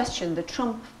 there's no question the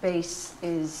Trump base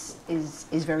is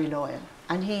very loyal,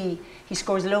 and he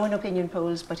scores low in opinion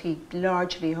polls, but he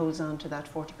largely holds on to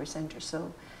that 40% or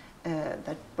so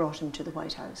that brought him to the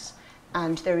White House.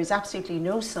 And there is absolutely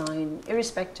no sign,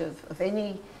 irrespective of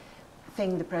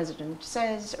anything the president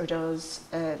says or does,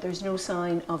 there's no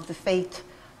sign of the faith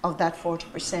of that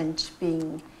 40%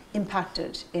 being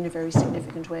impacted in a very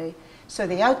significant way. So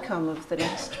the outcome of the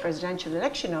next presidential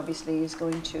election obviously is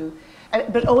going to,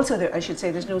 but also I should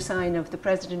say there's no sign of the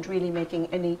president really making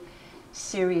any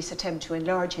serious attempt to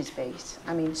enlarge his base.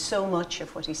 I mean, so much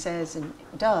of what he says and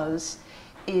does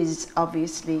is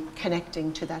obviously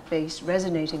connecting to that base,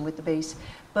 resonating with the base,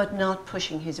 but not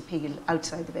pushing his appeal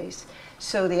outside the base.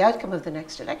 So the outcome of the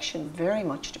next election very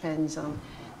much depends on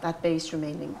that base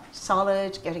remaining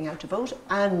solid, getting out to vote,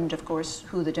 and of course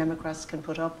who the Democrats can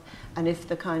put up, and if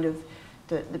the kind of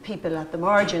the people at the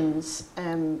margins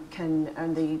and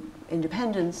the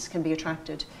independents can be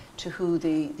attracted to who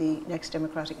the next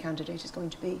Democratic candidate is going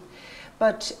to be.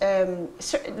 But I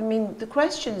mean, the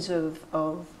questions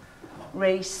of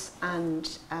race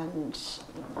and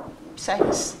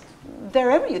sex,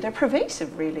 they're everywhere, they're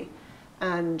pervasive really.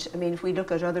 And I mean, if we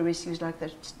look at other issues like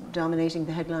that dominating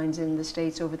the headlines in the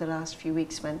States over the last few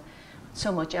weeks when so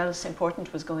much else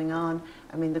important was going on,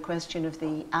 I mean, the question of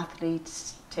the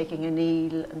athletes taking a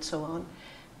kneel and so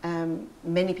on,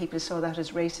 many people saw that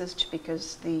as racist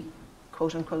because the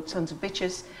quote-unquote sons of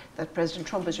bitches that President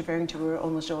Trump was referring to were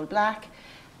almost all black.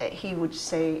 He would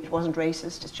say it wasn't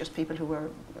racist, it's just people who were,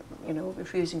 you know,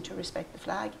 refusing to respect the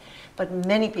flag. But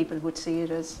many people would see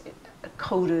it as a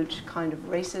coded kind of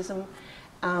racism.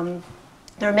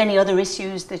 There are many other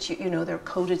issues that, you know, they're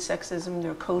coded sexism,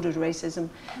 they're coded racism,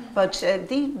 but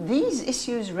these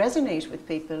issues resonate with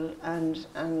people and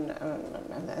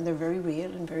they're very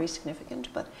real and very significant.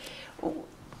 But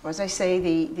as I say,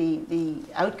 the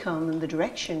outcome and the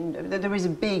direction, there is a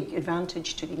big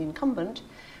advantage to the incumbent,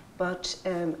 but,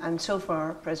 and so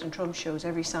far President Trump shows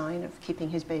every sign of keeping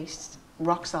his base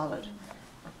rock solid,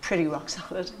 pretty rock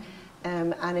solid.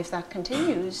 And if that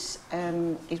continues,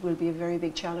 it will be a very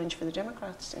big challenge for the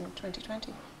Democrats in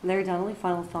 2020. Larry Donnelly,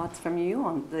 final thoughts from you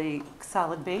on the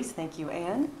solid base. Thank you,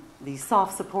 Anne. The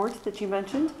soft support that you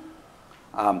mentioned.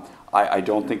 I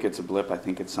don't think it's a blip. I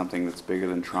think it's something that's bigger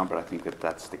than Trump, but I think that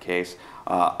that's the case.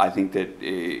 I think that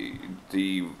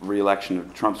the re-election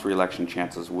of Trump's re-election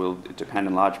chances will depend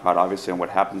in large part, obviously, on what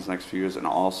happens the next few years, and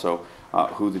also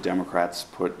who the Democrats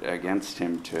put against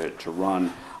him to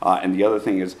run. And the other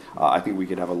thing is, I think we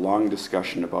could have a long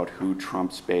discussion about who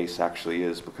Trump's base actually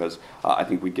is, because I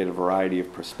think we get a variety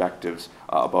of perspectives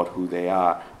about who they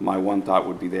are. My one thought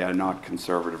would be they are not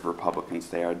conservative Republicans.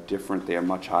 They are different. They are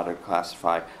much harder to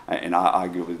classify, and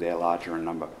arguably they are larger in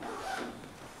number.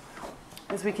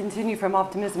 As we continue from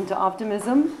optimism to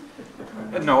optimism.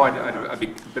 No, I'd be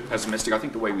a bit pessimistic. I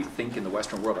think the way we think in the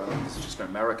Western world, I don't think this is just an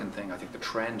American thing. I think the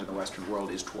trend in the Western world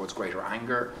is towards greater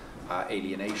anger,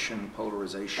 alienation,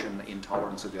 polarization,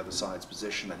 intolerance of the other side's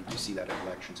position. I think you see that in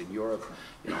elections in Europe,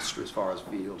 as far as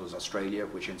field as Australia,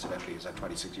 which incidentally has had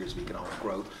 26 years of economic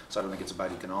growth. So I don't think it's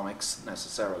about economics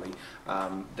necessarily.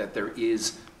 That there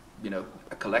is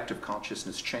a collective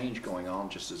consciousness change going on,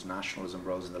 just as nationalism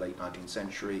rose in the late 19th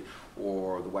century,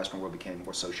 or the Western world became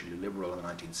more socially liberal in the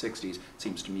 1960s. It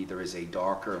seems to me there is a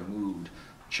darker mood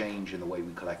change in the way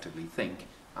we collectively think,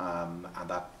 and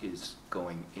that is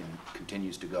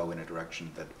continues to go in a direction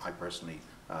that I personally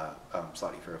am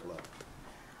slightly fearful of.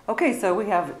 Okay, so we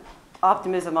have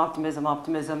optimism, optimism,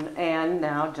 optimism, and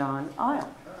now John Ihle.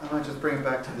 I might just bring it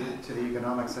back to the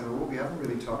economics, and what we haven't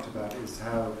really talked about is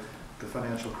how the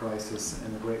financial crisis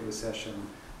and the Great Recession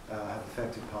have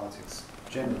affected politics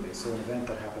generally. So an event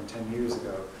that happened 10 years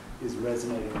ago is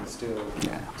resonating still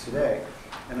today.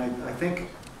 And I think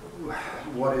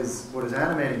what is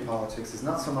animating politics is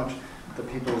not so much that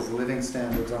people's living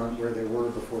standards aren't where they were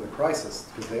before the crisis,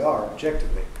 because they are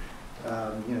objectively.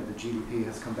 The GDP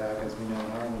has come back, as we know,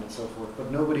 in Ireland and so forth,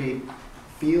 but nobody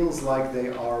feels like they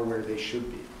are where they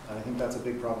should be. And I think that's a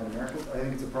big problem in America. I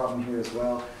think it's a problem here as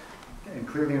well. And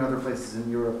clearly in other places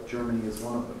in Europe, Germany is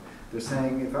one of them. They're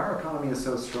saying, if our economy is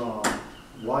so strong,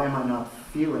 why am I not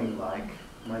feeling like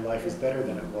my life is better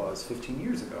than it was 15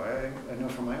 years ago? I know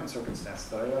from my own circumstances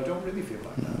that I don't really feel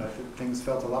like that. I think things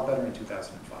felt a lot better in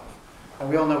 2005. And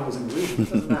we all know it was an illusion. It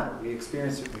doesn't matter. We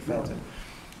experienced it, we felt it.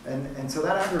 And so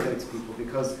that aggravates people,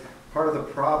 because part of the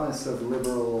promise of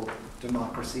liberal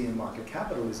democracy and market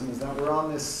capitalism is that we're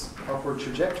on this upward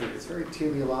trajectory. It's a very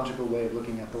teleological way of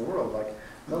looking at the world, like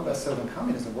no less so than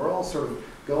communism. We're all sort of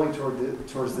going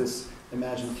towards this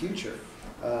imagined future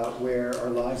where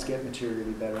our lives get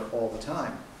materially better all the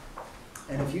time.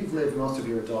 And if you've lived most of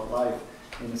your adult life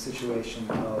in a situation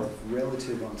of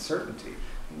relative uncertainty,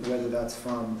 whether that's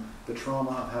from the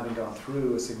trauma of having gone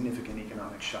through a significant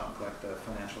economic shock like the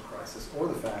financial crisis, or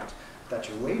the fact that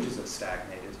your wages have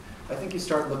stagnated, I think you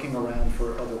start looking around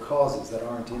for other causes that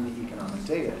aren't in the economic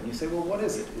data. And you say, well, what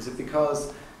is it? Is it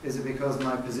because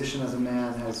my position as a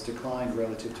man has declined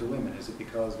relative to women? Is it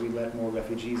because we let more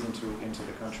refugees into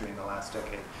the country in the last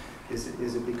decade? Is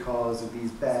it because of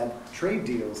these bad trade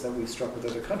deals that we've struck with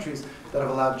other countries that have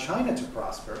allowed China to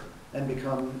prosper and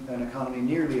become an economy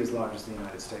nearly as large as the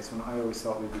United States, when I always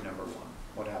thought we'd be number one?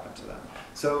 What happened to that?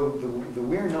 So the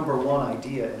we're number one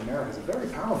idea in America is a very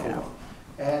powerful one.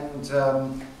 And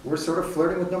we're sort of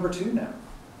flirting with number two now.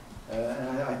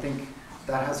 And I think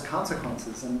that has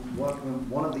consequences. And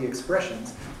one of the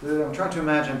expressions, I'm trying to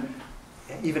imagine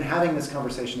even having this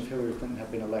conversation if Hillary Clinton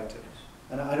had been elected.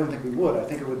 And I don't think we would. I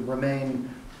think it would remain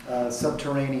a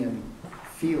subterranean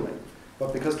feeling.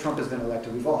 But because Trump has been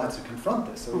elected, we've all had to confront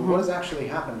this. So what has actually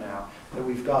happened now that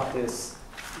we've got this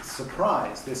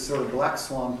surprise, this sort of black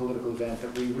swan political event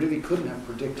that we really couldn't have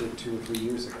predicted 2 or 3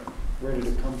 years ago? Where did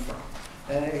it come from?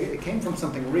 And it came from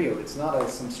something real. It's not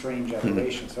some strange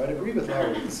aberration. So I'd agree with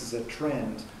Larry, this is a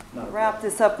trend, not a wrap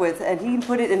this up with, and he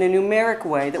put it in a numeric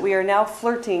way, that we are now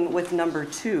flirting with number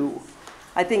two.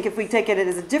 I think if we take it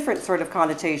as a different sort of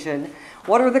connotation,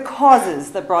 what are the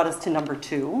causes that brought us to number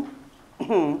two?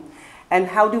 And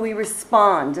how do we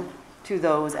respond to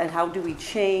those? And how do we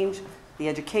change the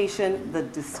education, the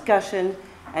discussion,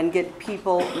 and get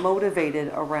people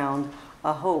motivated around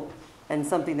a hope and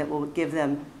something that will give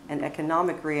them an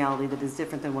economic reality that is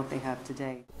different than what they have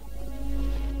today?